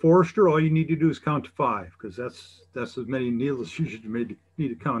be a forester, all you need to do is count to 5, because that's as many needles as you need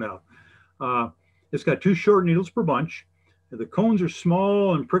to count out. It's got 2 short needles per bunch. The cones are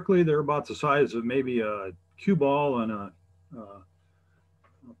small and prickly. They're about the size of maybe a cue ball and a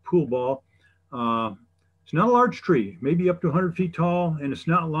pool ball. It's not a large tree, maybe up to 100 feet tall, and it's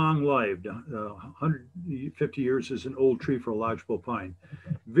not long-lived. 150 years is an old tree for a lodgepole pine.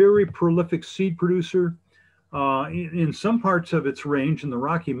 Very prolific seed producer. In some parts of its range in the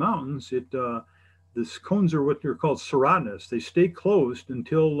Rocky Mountains, these cones are what they're called serotinous. They stay closed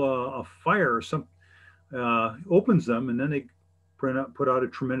until a fire or something opens them, and then they put out a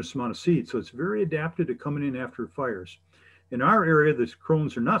tremendous amount of seed. So it's very adapted to coming in after fires. In our area, the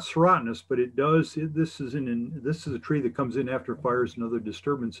cones are not serotinous, but this is a tree that comes in after fires and other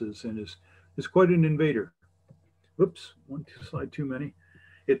disturbances, and is quite an invader. Whoops, one slide too many.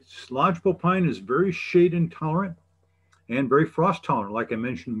 Lodgepole pine is very shade intolerant and very frost tolerant, like I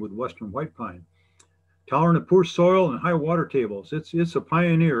mentioned with western white pine. Tolerant of poor soil and high water tables. It's a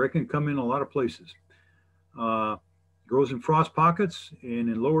pioneer. It can come in a lot of places. Grows in frost pockets and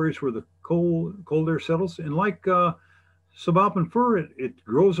in low areas where the cold air settles. And like subalpine fir, it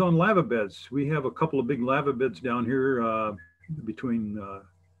grows on lava beds. We have a couple of big lava beds down here between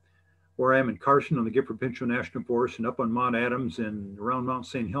where I am in Carson on the Gifford Pinchot National Forest and up on Mount Adams and around Mount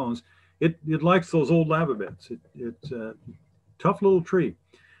St. Helens. It likes those old lava beds. It's a tough little tree.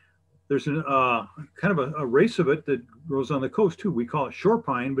 There's kind of a race of it that grows on the coast too. We call it shore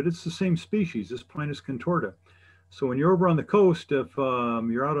pine, but it's the same species. This pine is contorta. So when you're over on the coast, if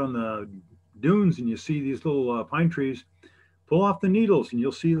you're out on the dunes and you see these little pine trees, pull off the needles and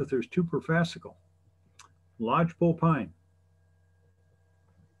you'll see that there's 2 per fascicle. Lodgepole pine.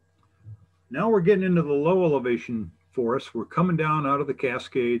 Now we're getting into the low elevation forests. We're coming down out of the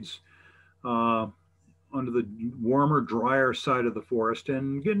Cascades onto the warmer, drier side of the forest,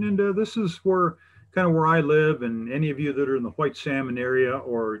 and getting into, this is where I live, and any of you that are in the White Salmon area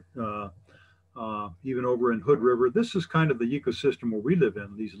or even over in Hood River, this is kind of the ecosystem where we live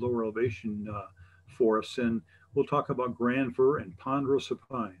in, these lower elevation forests. And we'll talk about grand fir and ponderosa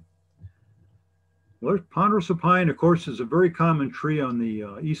pine. Well, ponderosa pine, of course, is a very common tree on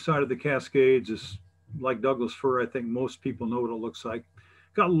the east side of the Cascades. It's like Douglas fir. I think most people know what it looks like.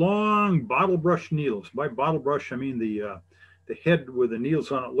 Got long bottle brush needles. By bottle brush, I mean the head with the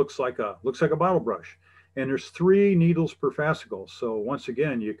needles on it looks like a bottle brush. And there's 3 needles per fascicle. So once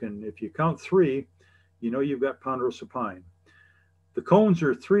again, if you count 3, you've got ponderosa pine. The cones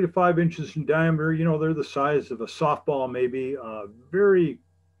are 3 to 5 inches in diameter. They're the size of a softball, maybe. Very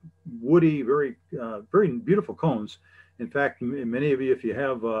woody, very beautiful cones. In fact, many of you, if you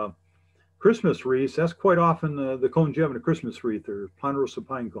have Christmas wreaths, that's quite often the cones you have in a Christmas wreath are ponderosa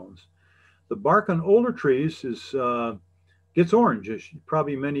pine cones. The bark on older trees gets orange, as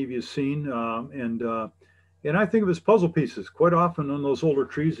probably many of you have seen, and I think of as puzzle pieces. Quite often on those older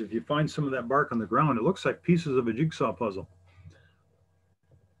trees, if you find some of that bark on the ground, it looks like pieces of a jigsaw puzzle.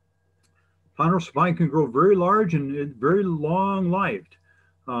 Ponderosa pine can grow very large and very long-lived.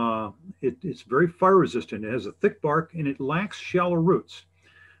 It's very fire resistant. It has a thick bark and it lacks shallow roots.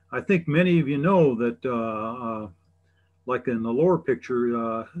 I think many of you know that, like in the lower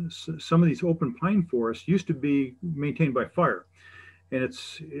picture, some of these open pine forests used to be maintained by fire. And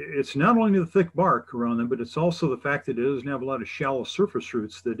it's not only the thick bark around them, but it's also the fact that it doesn't have a lot of shallow surface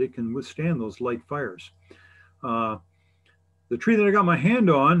roots that it can withstand those light fires. The tree that I got my hand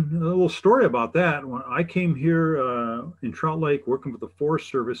on, a little story about that. When I came here in Trout Lake working with the Forest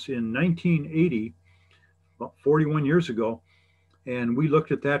Service in 1980, about 41 years ago, and we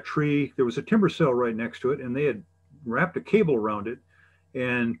looked at that tree. There was a timber sale right next to it, and they had wrapped a cable around it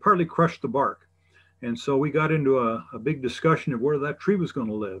and partly crushed the bark. And so we got into a big discussion of where that tree was going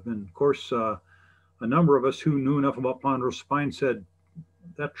to live. And of course, a number of us who knew enough about ponderosa pine said,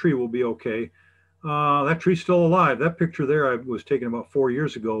 that tree will be okay. That tree's still alive. That picture there I was taken about 4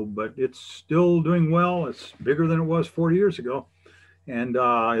 years ago, but it's still doing well. It's bigger than it was 40 years ago. And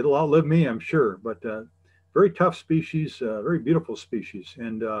it'll outlive me, I'm sure. But very tough species, very beautiful species.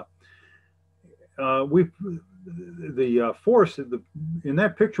 And the forest, in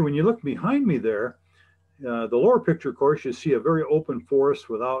that picture, when you look behind me there, the lower picture, of course, you see a very open forest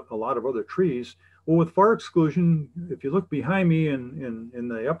without a lot of other trees. Well, with fire exclusion, if you look behind me in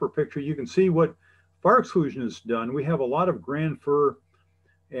the upper picture, you can see what fire exclusion has done. We have a lot of grand fir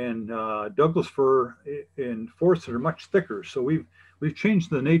and Douglas fir in forests that are much thicker. So we've changed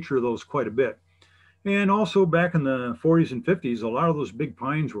the nature of those quite a bit. And also back in the 40s and 50s, a lot of those big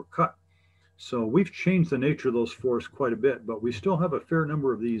pines were cut. So we've changed the nature of those forests quite a bit, but we still have a fair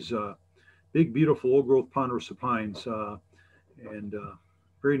number of these big, beautiful old growth ponderosa pines and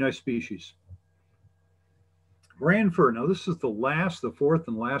very nice species. Grand fir. Now this is the fourth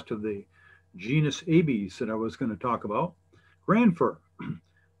and last of the genus Abies that I was going to talk about. Grand fir.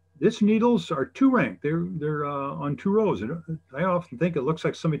 Its needles are two ranked. They're on two rows. And I often think it looks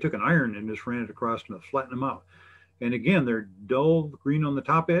like somebody took an iron and just ran it across and flattened them out. And again, they're dull green on the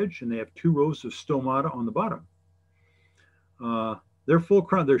top edge, and they have two rows of stomata on the bottom. They're full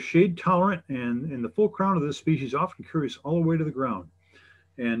crown. They're shade tolerant, and the full crown of this species often carries all the way to the ground.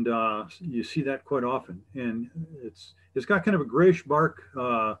 And you see that quite often. And it's got kind of a grayish bark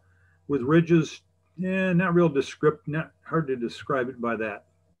with ridges. Not real not hard to describe it by that.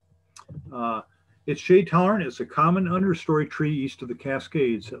 It's shade tolerant. It's a common understory tree east of the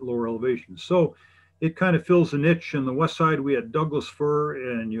Cascades at lower elevations. So it kind of fills the niche. On the west side, we had Douglas fir,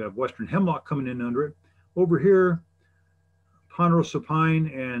 and you have western hemlock coming in under it. Over here, ponderosa pine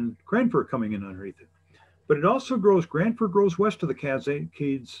and grand fir coming in underneath it. But it also grows, grand fir grows west of the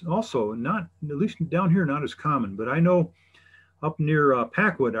Cascades also, not, at least down here, not as common. But I know up near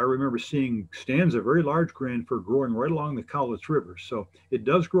Packwood, I remember seeing stands of very large grand fir growing right along the Cowlitz River. So it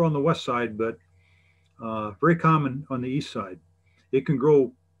does grow on the west side, but very common on the east side. It can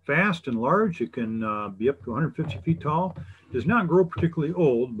grow fast and large. It can be up to 150 feet tall. It does not grow particularly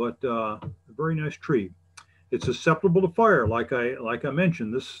old, but a very nice tree. It's susceptible to fire, like I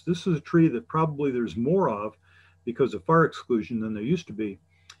mentioned. This is a tree that probably there's more of because of fire exclusion than there used to be.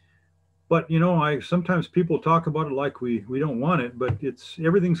 But you know, sometimes people talk about it like we don't want it, but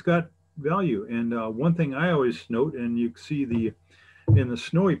everything's got value. And one thing I always note, and you see in the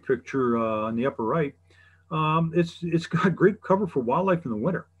snowy picture on the upper right, it's got great cover for wildlife in the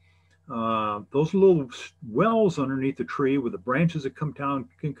winter. Those little wells underneath the tree with the branches that come down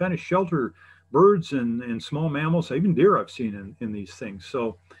can kind of shelter birds and small mammals, even deer I've seen in these things.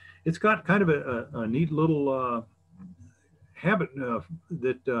 So it's got kind of a neat little habitat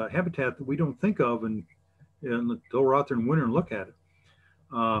that we don't think of and go out there in winter and look at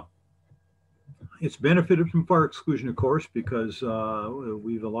it. It's benefited from fire exclusion, of course, because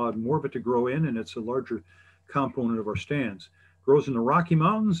we've allowed more of it to grow in, and it's a larger component of our stands. Grows in the Rocky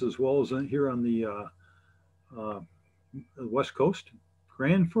Mountains as well as here on the west coast.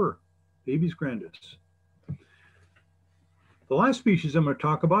 Grand fir, Abies grandis. The last species I'm going to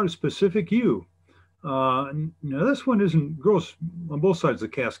talk about is Pacific yew. Now this one grows on both sides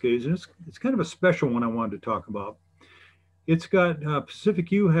of the Cascades, and it's kind of a special one I wanted to talk about. It's got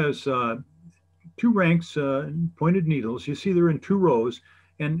Pacific yew has two ranks, pointed needles. You see they're in two rows,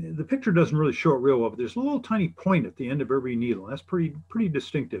 and the picture doesn't really show it real well, but there's a little tiny point at the end of every needle. That's pretty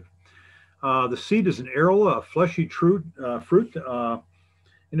distinctive. The seed is an aril, a fleshy fruit,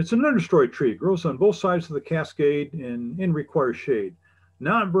 and it's an understory tree. It grows on both sides of the Cascade and requires shade.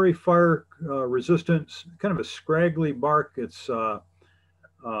 Not very fire resistant, kind of a scraggly bark. It's and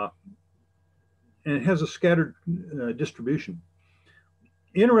it has a scattered distribution.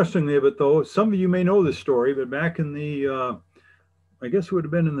 Interestingly, but though, some of you may know this story, but back in the I guess it would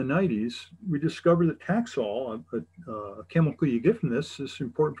have been in the 90s, we discovered that Taxol, a chemical you get from this, is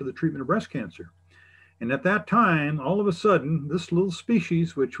important for the treatment of breast cancer. And at that time, all of a sudden, this little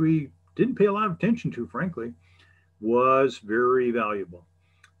species, which we didn't pay a lot of attention to, frankly, was very valuable.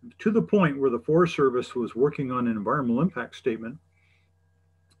 To the point where the Forest Service was working on an environmental impact statement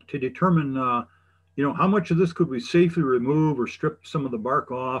to determine, how much of this could we safely remove or strip some of the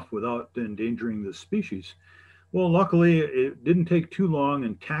bark off without endangering the species. Well, luckily, it didn't take too long,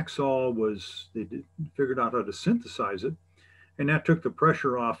 and Taxol they figured out how to synthesize it, and that took the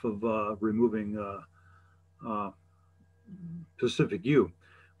pressure off of removing Pacific yew.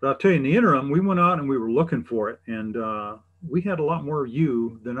 But I'll tell you, in the interim, we went out and we were looking for it, and we had a lot more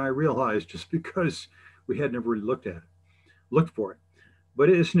yew than I realized, just because we had never really looked for it. but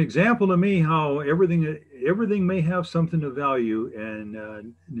it's an example to me how everything may have something of value,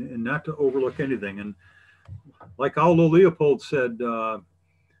 and not to overlook anything. And like Aldo Leopold said,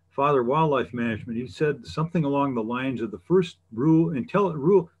 Father Wildlife Management, he said something along the lines of the first rule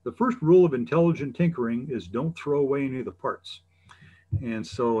of intelligent tinkering is don't throw away any of the parts. And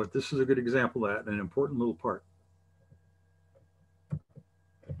so this is a good example of that, an important little part.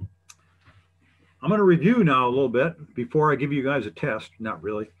 I'm going to review now a little bit before I give you guys a test. Not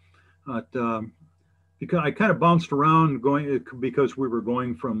really, but because I kind of bounced around because we were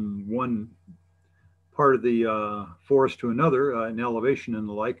going from one part of the forest to another in elevation and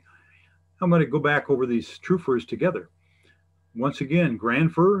the like. I'm going to go back over these true firs together. Once again,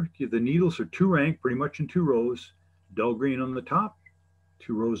 grand fir, the needles are two rank, pretty much in two rows, dull green on the top,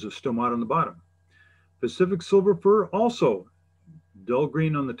 two rows of stomata on the bottom. Pacific silver fir, also dull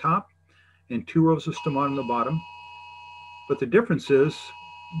green on the top and two rows of stomata on the bottom. But the difference is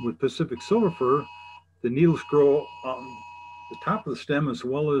with Pacific silver fir, the needles grow on the top of the stem as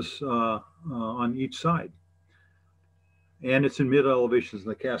well as on each side. And it's in mid elevations in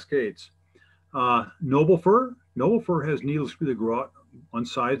the Cascades. Noble fir has needles that grow out on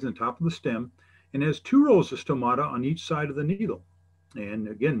sides and the top of the stem and has two rows of stomata on each side of the needle. And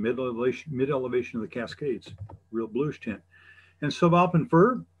again, mid elevation of the Cascades, real bluish tint. And subalpine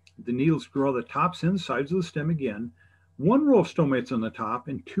fir, the needles grow the tops and sides of the stem again, one row of stomates on the top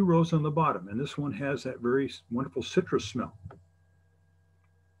and two rows on the bottom. And this one has that very wonderful citrus smell.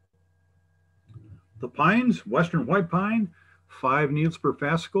 The pines, western white pine, 5 needles per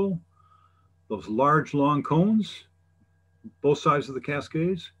fascicle. Those large long cones, both sides of the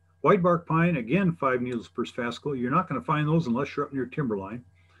Cascades. White bark pine, again, 5 needles per fascicle. You're not going to find those unless you're up near timberline.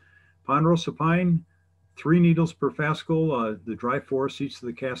 Ponderosa pine, 3 needles per fascicle, the dry forest east of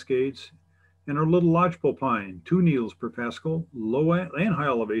the Cascades. And our little lodgepole pine, 2 needles per fascicle, low and high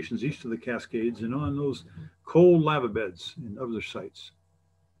elevations east of the Cascades and on those cold lava beds and other sites.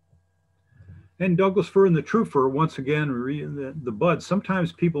 And Douglas fir and the true fir, once again, the buds.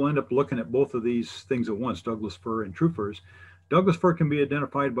 Sometimes people end up looking at both of these things at once, Douglas fir and true firs. Douglas fir can be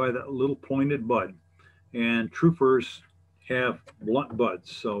identified by that little pointed bud, and true firs have blunt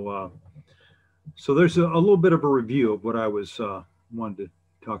buds. So, so there's a little bit of a review of what I was wanted to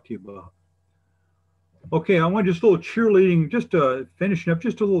talk to you about. Okay, I want just a little cheerleading, just finishing up,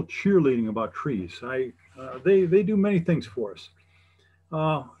 just a little cheerleading about trees. They do many things for us.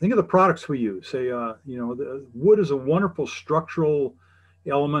 Think of the products we use. Say, you know, the wood is a wonderful structural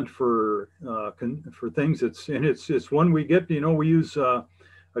element for things. It's one we get. You know, we use a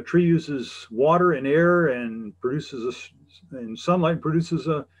tree uses water and air and and sunlight produces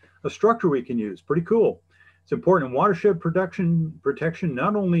a structure we can use. Pretty cool. It's important in watershed protection.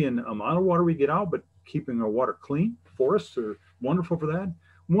 Not only in the amount of water we get out, but keeping our water clean. Forests are wonderful for that.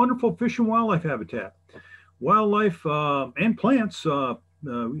 Wonderful fish and wildlife habitat. Wildlife and plants,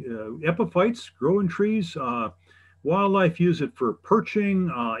 epiphytes grow in trees. Wildlife use it for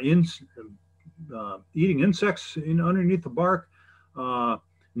perching, eating insects underneath the bark,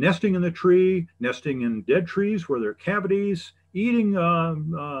 nesting in the tree, nesting in dead trees where there are cavities, eating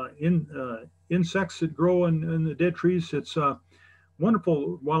insects that grow in the dead trees. It's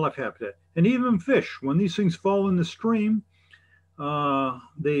wonderful wildlife habitat. And even fish, when these things fall in the stream,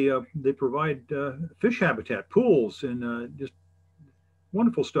 they provide fish habitat, pools, and just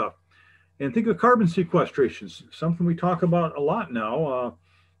wonderful stuff. And think of carbon sequestration, something we talk about a lot now.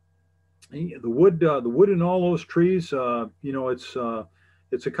 The wood in all those trees, you know, it's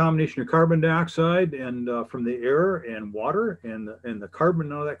a combination of carbon dioxide and from the air and water, and the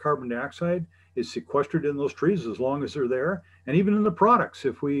carbon out of that carbon dioxide is sequestered in those trees as long as they're there, and even in the products.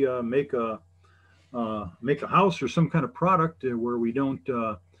 If we make a house or some kind of product where we don't,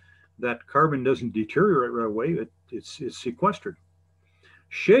 that carbon doesn't deteriorate right away, it's sequestered.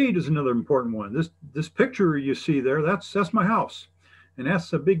 Shade is another important one. This picture you see there, that's my house. And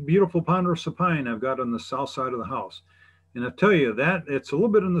that's a big, beautiful ponderosa pine I've got on the south side of the house. And I tell you that it's a little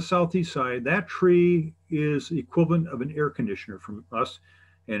bit on the southeast side. That tree is equivalent of an air conditioner from us,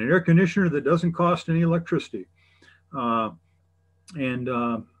 and an air conditioner that doesn't cost any electricity. I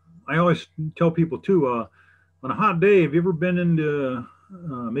always tell people too, on a hot day, have you ever been into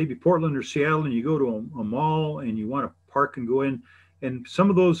maybe Portland or Seattle and you go to a mall and you want to park and go in, and some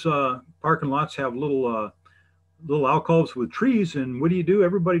of those parking lots have little alcoves with trees, and what do?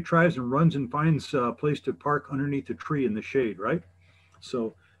 Everybody tries and runs and finds a place to park underneath a tree in the shade, right?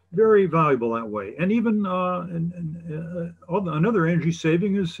 So very valuable that way. And even another energy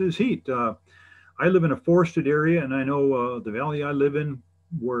saving is heat. I live in a forested area, and I know the valley I live in,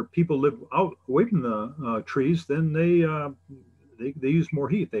 where people live out away from the trees, then they they use more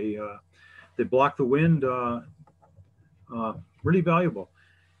heat. They block the wind. Really valuable.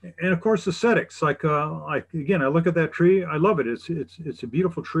 And of course, aesthetics. Like again, I look at that tree. I love it. It's a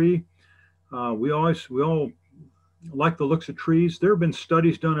beautiful tree. We all like the looks of trees. There have been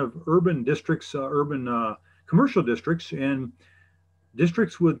studies done of urban districts, commercial districts, and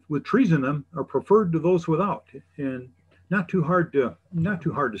districts with trees in them are preferred to those without. And not too hard to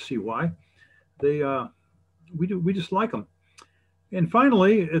see why. We just like them. And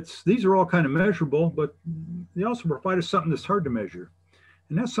finally, these are all kind of measurable, but they also provide us something that's hard to measure.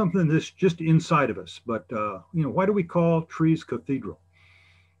 And that's something that's just inside of us. But, why do we call trees cathedral?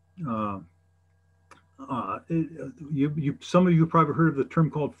 Some of you probably heard of the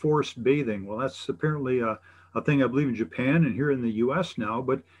term called forest bathing. Well, that's apparently a thing I believe in Japan and here in the US now,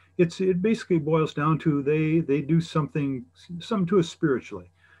 but it basically boils down to they do something to us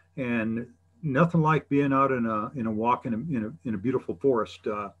spiritually. And nothing like being out in a walk in a beautiful forest.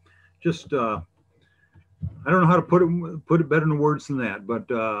 I don't know how to put it better in words than that, but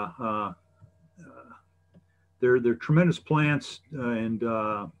they're tremendous plants, and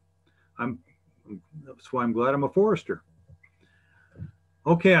that's why I'm glad I'm a forester.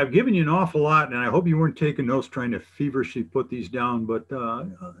 Okay, I've given you an awful lot, and I hope you weren't taking notes trying to feverishly put these down, but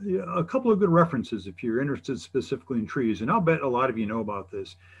a couple of good references if you're interested specifically in trees, and I'll bet a lot of you know about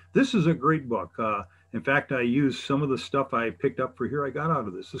this. This is a great book. In fact, I used some of the stuff I picked up for here I got out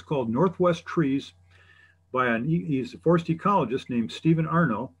of this. It's called Northwest Trees by he's a forest ecologist named Stephen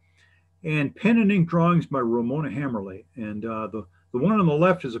Arno, and pen and ink drawings by Ramona Hammerly. And the one on the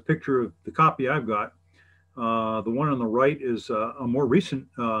left is a picture of the copy I've got. The one on the right is a more recent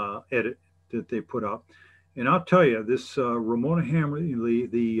edit that they put up. And I'll tell you, this Ramona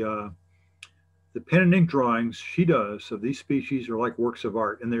Hammerly, the pen and ink drawings she does of these species are like works of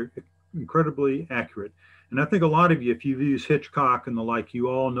art, and they're incredibly accurate. And I think a lot of you, if you've used Hitchcock and the like, you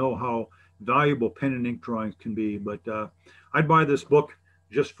all know how valuable pen and ink drawings can be. But I'd buy this book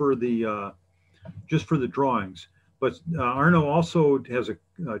just for the drawings. But Arno also has a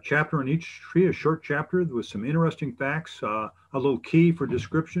chapter on each tree, a short chapter with some interesting facts, a little key for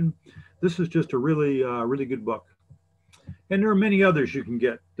description. This is just a really good book. And there are many others you can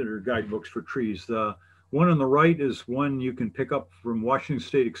get that are guidebooks for trees. The one on the right is one you can pick up from Washington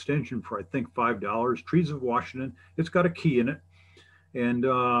State Extension for, I think, $5, Trees of Washington. It's got a key in it. And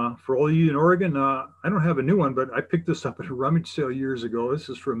for all of you in Oregon, I don't have a new one, but I picked this up at a rummage sale years ago. This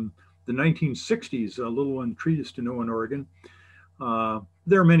is from the 1960s, a little one, Trees to Know in Oregon.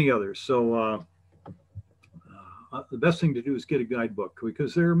 There are many others. So the best thing to do is get a guidebook,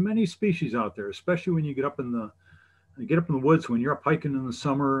 because there are many species out there, especially when you get up in the woods, when you're up hiking in the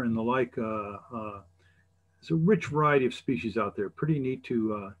summer and the like. There's a rich variety of species out there. Pretty neat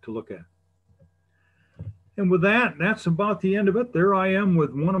to look at. And with that, that's about the end of it. There I am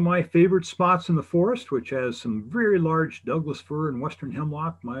with one of my favorite spots in the forest, which has some very large Douglas fir and western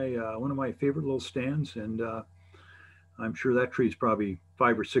hemlock, one of my favorite little stands. And I'm sure that tree is probably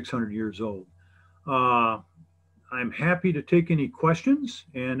 500 or 600 years old. I'm happy to take any questions.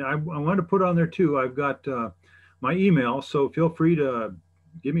 And I want to put on there too, I've got my email, so feel free to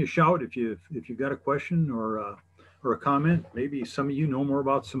give me a shout if you've got a question or a comment. Maybe some of you know more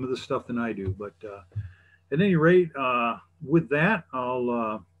about some of this stuff than I do, but at any rate, with that,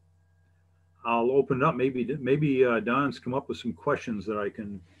 I'll open it up. Maybe Don's come up with some questions that I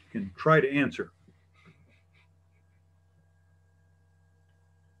can try to answer.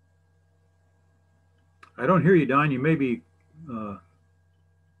 I don't hear you, Don. You may be.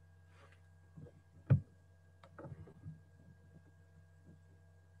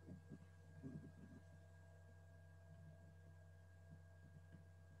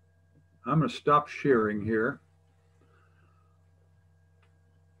 I'm going to stop sharing here.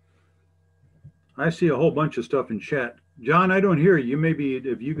 I see a whole bunch of stuff in chat. John, I don't hear you. Maybe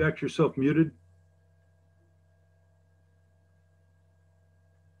have you got yourself muted?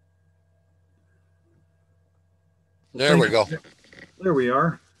 There we go. There we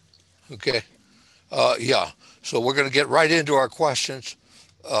are. Okay. Yeah. So we're going to get right into our questions.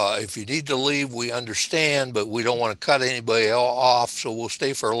 If you need to leave, we understand, but we don't want to cut anybody off, so we'll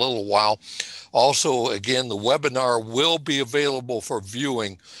stay for a little while. Also, again, the webinar will be available for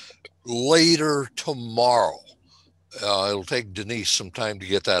viewing later tomorrow. It'll take Denise some time to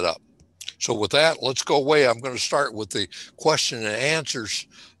get that up. So with that, let's go away. I'm going to start with the question and answers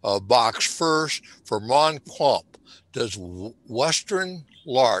box first. For Mon Clump, does western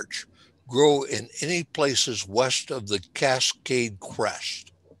larch grow in any places west of the Cascade Crest?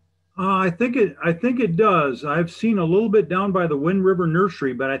 I think it does. I've seen a little bit down by the Wind River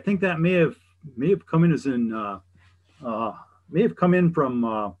Nursery, but I think that may have come in as in may have come in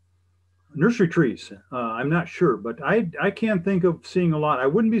from nursery trees. I'm not sure, but I can't think of seeing a lot. I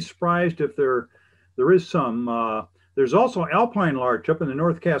wouldn't be surprised if there is some. There's also alpine larch up in the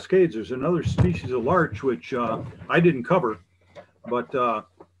North Cascades. There's another species of larch which I didn't cover, but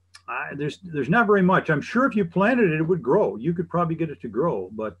there's not very much. I'm sure if you planted it, it would grow. You could probably get it to grow,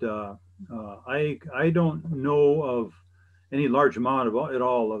 but I don't know of any large amount of at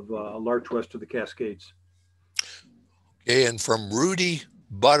all of larch west of the Cascades. Okay, and from Rudy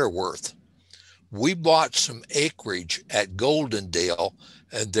Butterworth, we bought some acreage at Goldendale,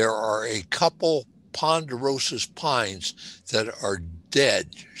 and there are a couple ponderosa pines that are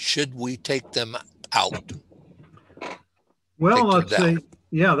dead. Should we take them out? Well, let's say,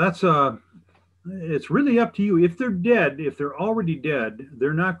 yeah, that's it's really up to you. If they're dead, if they're already dead,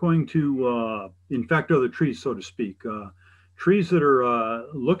 they're not going to infect other trees, so to speak. Trees that are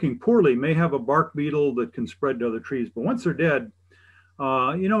looking poorly may have a bark beetle that can spread to other trees, but once they're dead,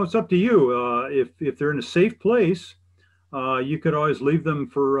 it's up to you. If they're in a safe place, you could always leave them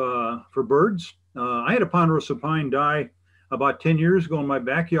for birds. I had a ponderosa pine die about 10 years ago in my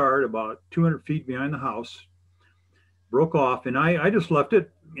backyard, about 200 feet behind the house. Broke off, and I just left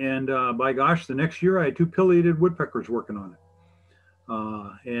it. And by gosh, the next year I had two pileated woodpeckers working on it.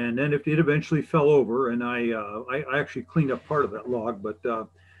 And then it eventually fell over, and I actually cleaned up part of that log. But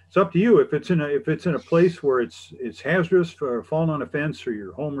it's up to you. If it's in a place where it's hazardous for falling on a fence or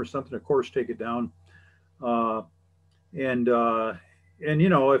your home or something, of course, take it down. And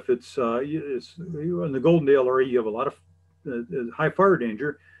if it's in the Goldendale area, you have a lot of high fire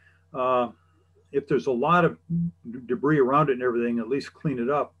danger. If there's a lot of debris around it and everything, at least clean it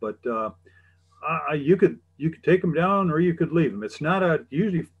up. But you could take them down, or you could leave them. It's not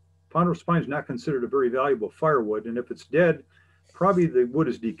usually ponderosa pine is not considered a very valuable firewood, and if it's dead, probably the wood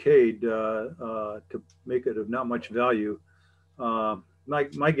is decayed to make it of not much value.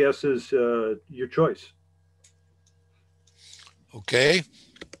 My guess is your choice. Okay.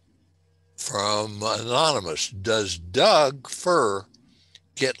 From Anonymous, does Doug fir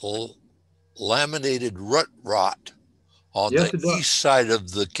get laminated root rot on the east side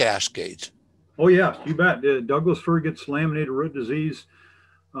of the Cascades? Oh yeah, you bet. Douglas fir gets laminated root disease.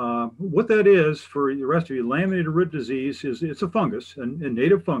 What that is, for the rest of you, laminated root disease it's a fungus, a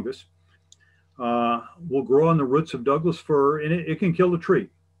native fungus. Will grow on the roots of Douglas fir, and it can kill the tree.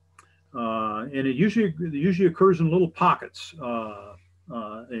 And it usually occurs in little pockets,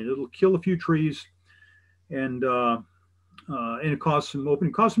 and it'll kill a few trees, and it cause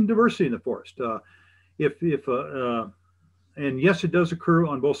some diversity in the forest. And yes, it does occur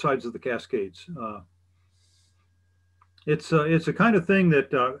on both sides of the Cascades. It's a kind of thing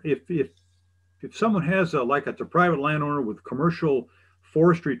that if someone has it's a private landowner with commercial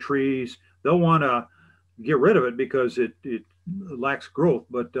forestry trees, they'll want to get rid of it because it lacks growth.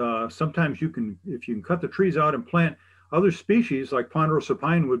 But sometimes if you can cut the trees out and plant other species like ponderosa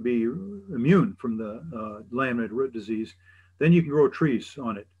pine would be immune from the laminated root disease, then you can grow trees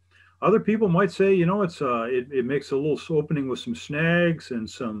on it. Other people might say, it makes a little opening with some snags and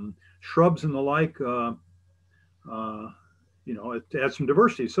some shrubs and the like. It adds some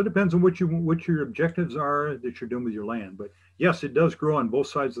diversity. So it depends on what your objectives are that you're doing with your land. But yes, it does grow on both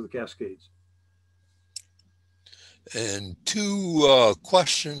sides of the Cascades. And two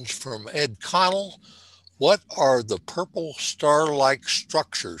questions from Ed Connell. What are the purple star-like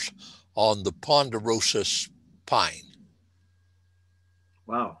structures on the ponderosa pine?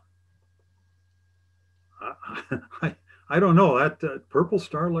 Wow. I don't know that purple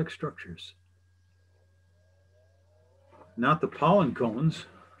star-like structures. Not the pollen cones.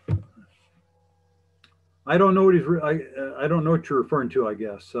 I don't know I don't know what you're referring to. I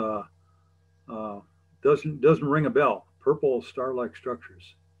guess doesn't ring a bell. Purple star-like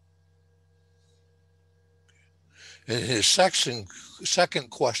structures. And his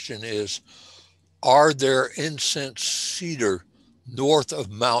second question is, are there incense cedar north of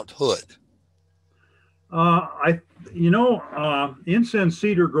Mount Hood? Incense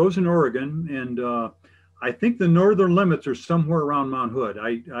cedar grows in Oregon, and I think the northern limits are somewhere around Mount Hood.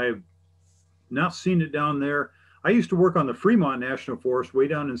 I've not seen it down there. I used to work on the Fremont National Forest way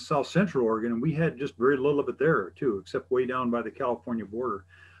down in south central Oregon, and we had just very little of it there too, except way down by the California border.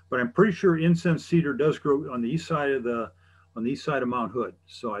 But I'm pretty sure incense cedar does grow on the east side of Mount Hood.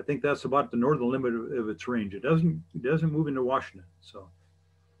 So I think that's about the northern limit of its range. It doesn't move into Washington. So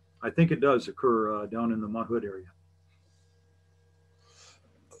I think it does occur down in the Mount Hood area.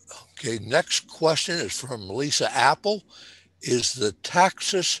 Okay, next question is from Lisa Apple. Is the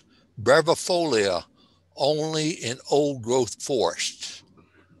Taxus brevifolia only in old growth forests?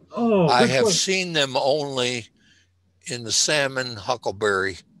 Oh, I have seen them only in the salmon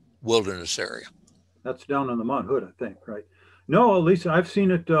huckleberry wilderness area. That's down on the Mount Hood, I think, right? No, at least I've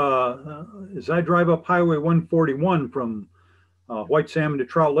seen it as I drive up Highway 141 from White Salmon to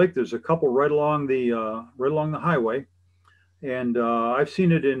Trout Lake. There's a couple right along the highway, and I've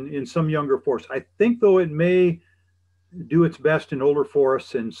seen it in some younger forests. I think though it may do its best in older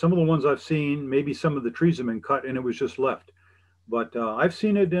forests, and some of the ones I've seen, maybe some of the trees have been cut and it was just left. But I've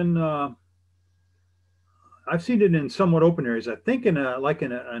seen it in somewhat open areas. I think in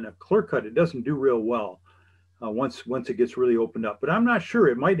a clear cut, it doesn't do real well once it gets really opened up. But I'm not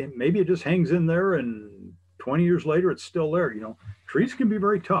sure. Maybe it just hangs in there, and 20 years later, it's still there. You know, trees can be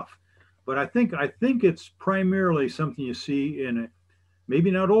very tough, but I think it's primarily something you see in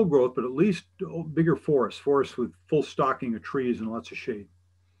maybe not old growth, but at least bigger forests with full stocking of trees and lots of shade.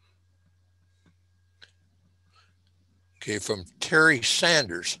 Okay, from Terry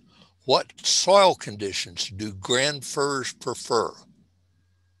Sanders. What soil conditions do grand firs prefer?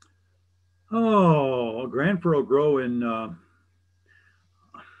 Oh, grand fir will grow in,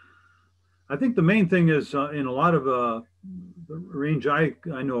 I think the main thing is in a lot of the range I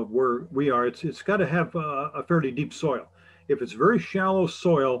know of where we are, it's got to have a fairly deep soil. If it's very shallow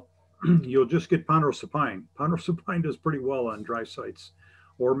soil, you'll just get ponderosa pine. Ponderosa pine does pretty well on dry sites,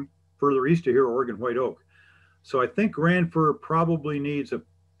 or further east of here, Oregon white oak. So I think grand fir probably needs a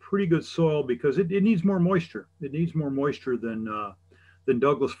pretty good soil because it needs more moisture. It needs more moisture than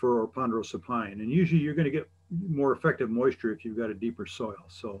Douglas fir or ponderosa pine. And usually you're going to get more effective moisture if you've got a deeper soil.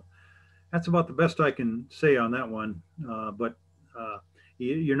 So that's about the best I can say on that one. But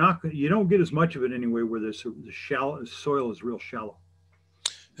you don't get as much of it anyway where the soil is real shallow.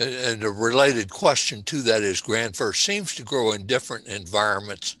 And a related question to that is grand fir seems to grow in different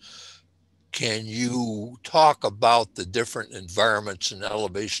environments. Can you talk about the different environments and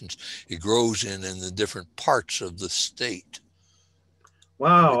elevations it grows in the different parts of the state?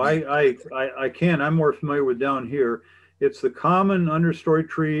 Wow, I can. I'm more familiar with down here. It's the common understory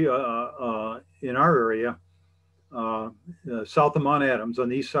tree in our area, south of Mount Adams on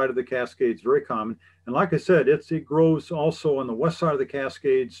the east side of the Cascades, very common. And like I said, it grows also on the west side of the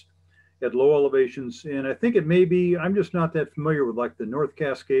Cascades at low elevations. And I think it may be, I'm just not that familiar with like the North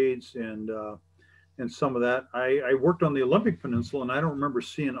Cascades and some of that. I worked on the Olympic Peninsula and I don't remember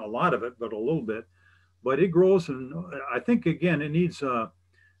seeing a lot of it, but a little bit. But it grows, and I think again it needs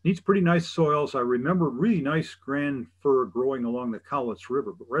pretty nice soils. I remember really nice grand fir growing along the Cowlitz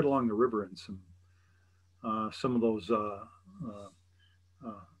River, but right along the river, and some of those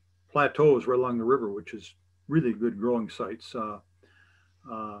plateaus right along the river, which is really good growing sites.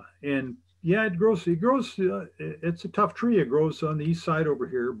 And yeah, it grows. It's a tough tree. It grows on the east side over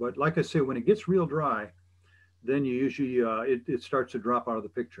here, but like I say, when it gets real dry, then you usually it starts to drop out of the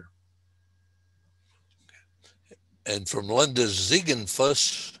picture. And from Linda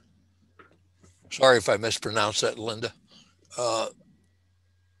Ziegenfuss, sorry if I mispronounced that, Linda.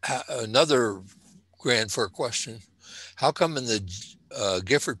 Another grand fir question. How come in the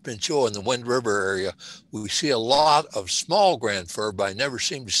Gifford Pinchot and the Wind River area, we see a lot of small grand fir, but I never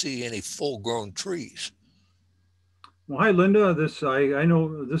seem to see any full grown trees? Well, hi, Linda. I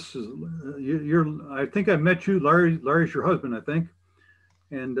know this is, I think I met you. Larry's your husband, I think.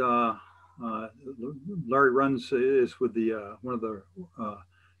 And Larry is with the one of the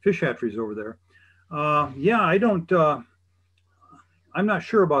fish hatcheries over there. Yeah, I'm not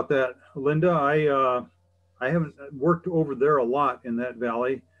sure about that, Linda. I haven't worked over there a lot in that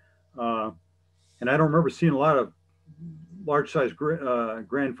valley, and I don't remember seeing a lot of large size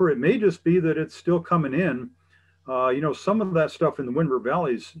grand fir. It may just be that it's still coming in. Some of that stuff in the Wind River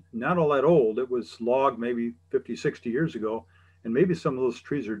Valley is not all that old. It was logged maybe 50, 60 years ago. And maybe some of those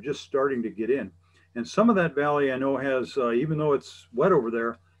trees are just starting to get in. And some of that valley I know has, even though it's wet over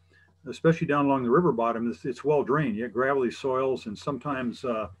there, especially down along the river bottom, it's well drained. You have gravelly soils, and sometimes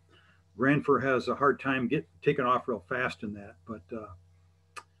grand fir has a hard time taken off real fast in that. But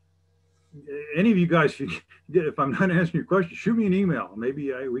any of you guys, if I'm not answering your question, shoot me an email.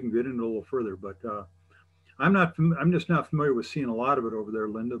 Maybe we can get into it a little further. But I'm just not familiar with seeing a lot of it over there,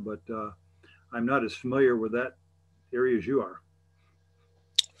 Linda. But I'm not as familiar with that area as you are.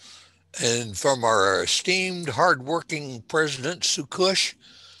 And from our esteemed, hardworking President Sukush,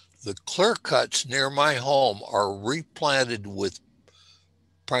 the clear cuts near my home are replanted with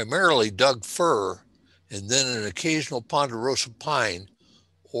primarily Doug fir and then an occasional ponderosa pine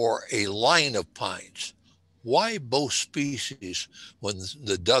or a line of pines. Why both species when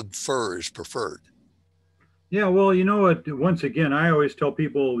the Doug fir is preferred? Yeah, well, you know what? Once again, I always tell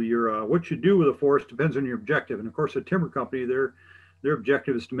people what you do with a forest depends on your objective. And of course, a timber company, their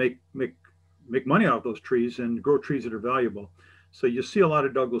objective is to make make money out of those trees and grow trees that are valuable. So you see a lot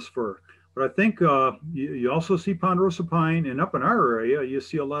of Douglas fir. But I think you also see ponderosa pine, and up in our area, you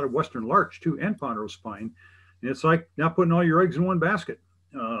see a lot of western larch too, and ponderosa pine. And it's like not putting all your eggs in one basket.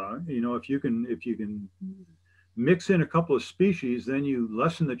 If you can mix in a couple of species, then you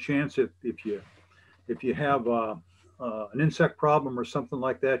lessen the chance if you have an insect problem or something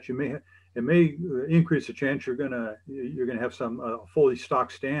like that. It may increase the chance you're gonna have some fully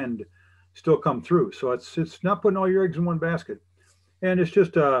stocked stand still come through. So it's not putting all your eggs in one basket. And it's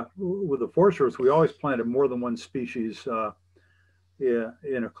just with the Forest Service, we always planted more than one species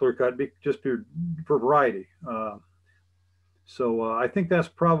in a clear cut, just for variety. So I think that's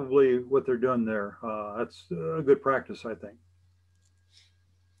probably what they're doing there. That's a good practice, I think.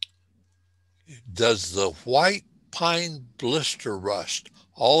 Does the white pine blister rust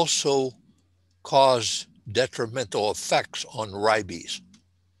also cause detrimental effects on rabies?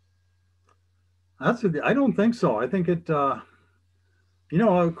 I don't think so. I think it.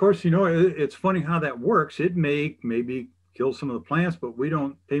 Of course, it's funny how that works. It may maybe kill some of the plants, but we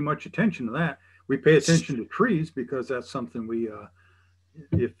don't pay much attention to that. We pay attention to trees because that's something we,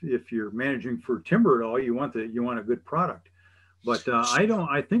 if you're managing for timber at all, you want a good product. But I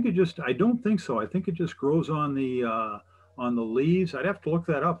don't think so. I think it just grows on the leaves. I'd have to look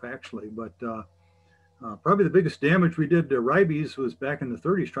that up actually, but probably the biggest damage we did to rabies was back in the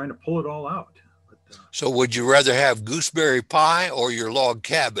 30s trying to pull it all out. So would you rather have gooseberry pie or your log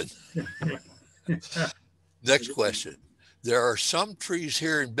cabin? Next question. There are some trees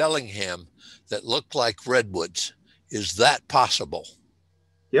here in Bellingham that look like redwoods. Is that possible?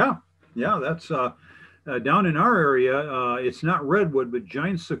 Yeah, that's down in our area. It's not redwood, but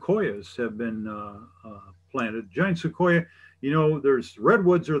giant sequoias have been planted. Giant sequoia, there's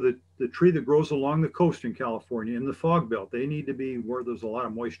redwoods are the tree that grows along the coast in California in the fog belt. They need to be where there's a lot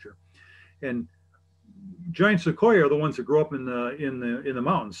of moisture. And giant sequoia are the ones that grow up in the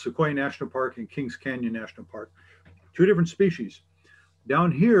mountains, Sequoia National Park and Kings Canyon National Park. Two different species.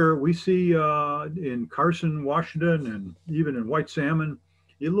 Down here, we see in Carson, Washington, and even in White Salmon,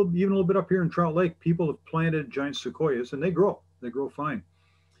 even a little bit up here in Trout Lake, people have planted giant sequoias, and they grow fine.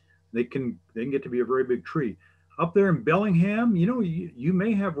 They can get to be a very big tree. Up there in Bellingham, you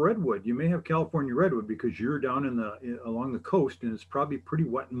may have redwood. You may have California redwood because you're down along the coast, and it's probably pretty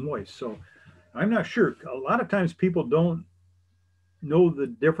wet and moist. So I'm not sure. A lot of times people don't know the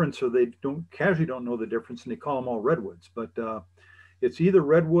difference, or they casually don't know the difference, and they call them all redwoods. But it's either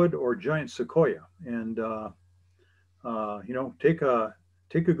redwood or giant sequoia, and take a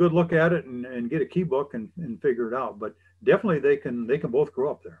good look at it and get a key book and figure it out. But definitely they can both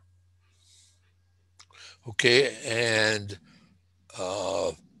grow up there. Okay, and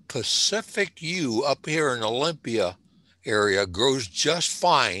Pacific Yew up here in Olympia area grows just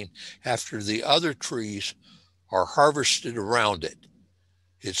fine after the other trees are harvested around it.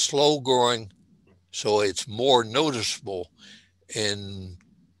 It's slow growing, so it's more noticeable in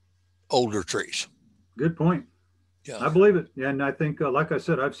older trees. Good point. Yeah, I believe it. And I think, like I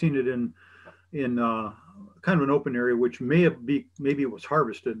said, I've seen it in kind of an open area, which maybe it was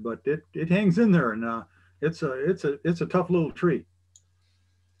harvested, but it hangs in there, and it's a tough little tree.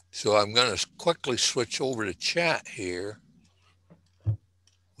 So I'm going to quickly switch over to chat here.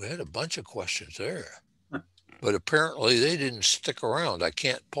 We had a bunch of questions there, but apparently they didn't stick around. I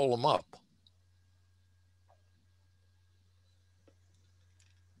can't pull them up.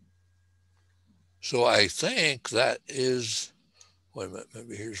 So I think that is, wait a minute,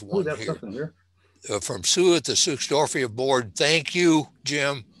 maybe here's one here. Something here. From Sue at the Suxdorfia board. Thank you,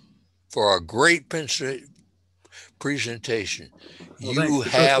 Jim, for a great presentation. Well, you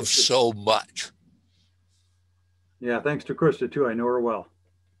have so much. Yeah, thanks to Krista too. I know her well.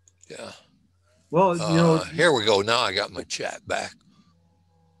 Yeah. Well, here we go. Now I got my chat back.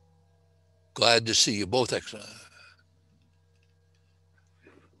 Glad to see you both.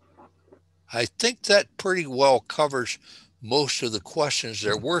 I think that pretty well covers most of the questions.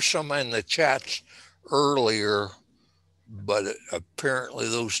 There were some in the chats earlier, but apparently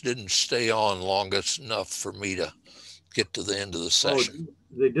those didn't stay on long enough for me to get to the end of the session. Oh,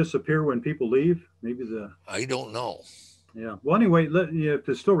 they disappear when people leave? I don't know. Yeah. Well, anyway, if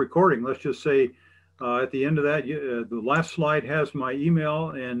it's still recording, let's just say at the end of that, the last slide has my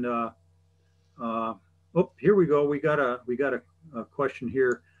email, and here we go. We got a question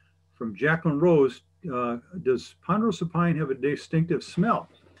here from Jacqueline Rose. Does ponderosa pine have a distinctive smell?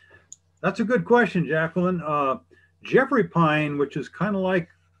 That's a good question, Jacqueline. Jeffrey pine, which is kind of like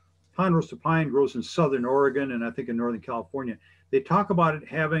ponderosa pine, grows in southern Oregon and I think in northern California. They talk about it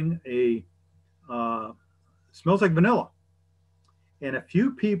having smells like vanilla. And a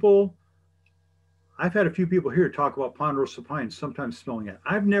few people I've had a few people here talk about ponderosa pine, sometimes smelling it.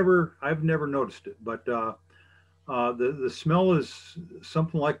 I've never noticed it, but the smell is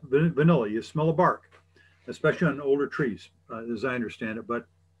something like vanilla. You smell the bark, especially on older trees, as I understand it, but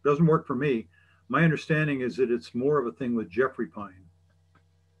it doesn't work for me. My understanding is that it's more of a thing with Jeffrey pine.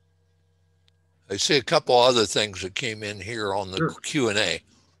 I see a couple other things that came in here on the Sure. Q&A.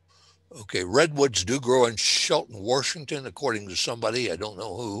 Okay, redwoods do grow in Shelton, Washington, according to somebody, I don't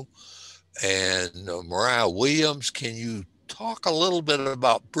know who. And Mariah Williams, can you talk a little bit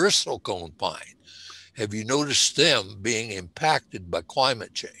about bristlecone pine? Have you noticed them being impacted by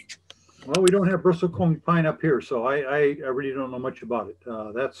climate change? Well, we don't have bristlecone pine up here, so I really don't know much about it.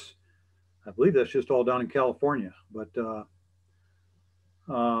 I believe that's just all down in California, but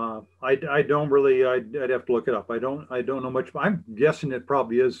I don't really. I'd have to look it up. I don't know much. I'm guessing it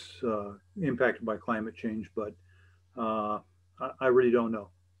probably is impacted by climate change, but I really don't know.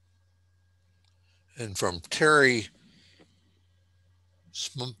 And from Terry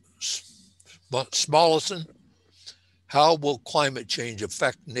Smollison, how will climate change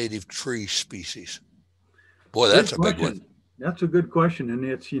affect native tree species? Boy, that's a big one. That's a good question, and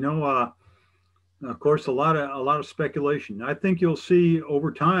it's of course a lot of speculation. I think you'll see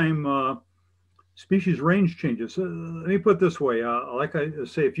over time species range changes. Let me put it this way: like I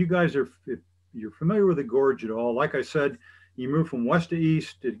say, if you're familiar with the gorge at all, like I said, you move from west to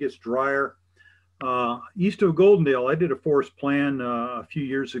east, it gets drier. East of Goldendale, I did a forest plan a few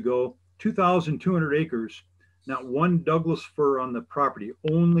years ago, 2,200 acres, not one Douglas fir on the property,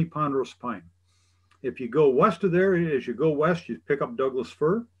 only ponderosa pine. If you go west of there, as you go west, you pick up Douglas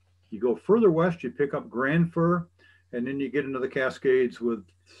fir. You go further west, you pick up grand fir, and then you get into the Cascades with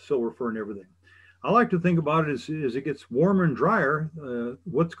silver fir and everything. I like to think about it as it gets warmer and drier,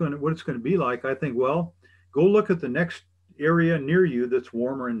 what it's going to be like. I think, well, go look at the next area near you that's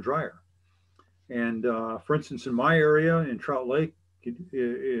warmer and drier. And for instance, in my area in Trout Lake,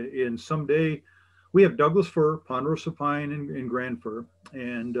 in someday, we have Douglas fir, ponderosa pine, and grand fir.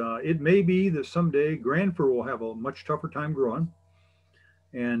 And it may be that someday grand fir will have a much tougher time growing.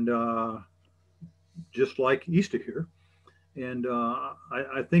 And just like east of here. And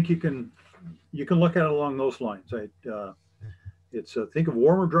I think you can look at it along those lines. Think of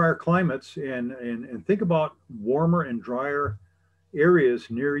warmer, drier climates and think about warmer and drier areas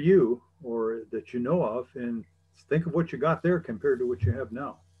near you or that you know of, and think of what you got there compared to what you have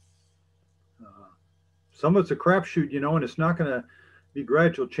now. Some of it's a crapshoot, and it's not going to be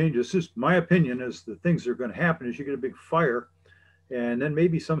gradual changes. It's just my opinion is the things that are going to happen is you get a big fire, and then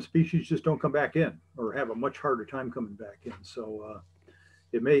maybe some species just don't come back in or have a much harder time coming back in. So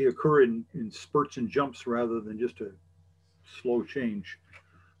it may occur in spurts and jumps rather than just a slow change.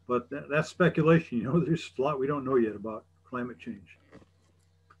 But that's speculation. There's a lot we don't know yet about climate change.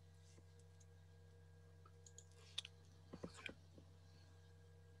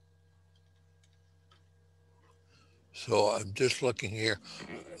 So I'm just looking here.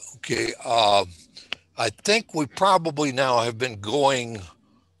 Okay, I think we probably now have been going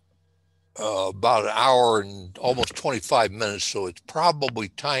about an hour and almost 25 minutes, so it's probably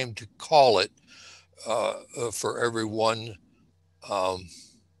time to call it for everyone.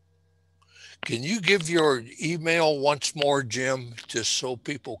 Can you give your email once more, Jim, just so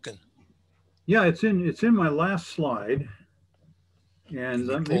people can? Yeah, it's in my last slide. And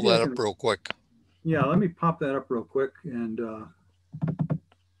let me pull that up real quick. Yeah, let me pop that up real quick. And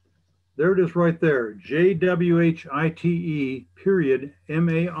there it is right there.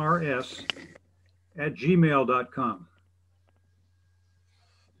 JWHITE.MARS@gmail.com.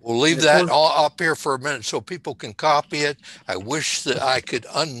 We'll leave that all up here for a minute so people can copy it. I wish that I could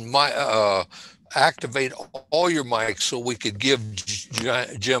activate all your mics so we could give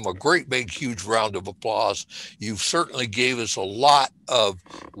Jim a great big huge round of applause. You certainly gave us a lot of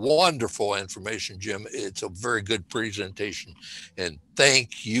wonderful information, Jim. It's a very good presentation, and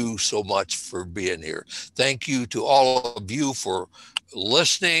thank you so much for being here. Thank you to all of you for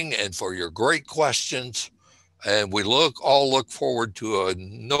listening and for your great questions. And we all look forward to a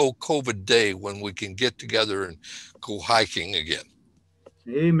no COVID day when we can get together and go hiking again.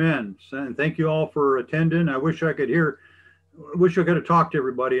 Amen. And thank you all for attending. I wish I could have talked to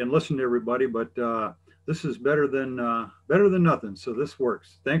everybody and listened to everybody, but this is better than nothing. So this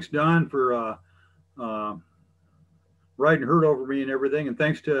works. Thanks, Don, for riding herd over me and everything. And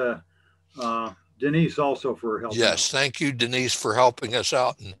thanks to Denise also for helping. Yes, thank you, Denise, for helping us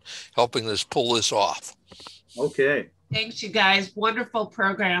out and helping us pull this off. Okay. Thanks, you guys. Wonderful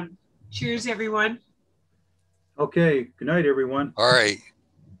program. Cheers, everyone. Okay. Good night, everyone. All right.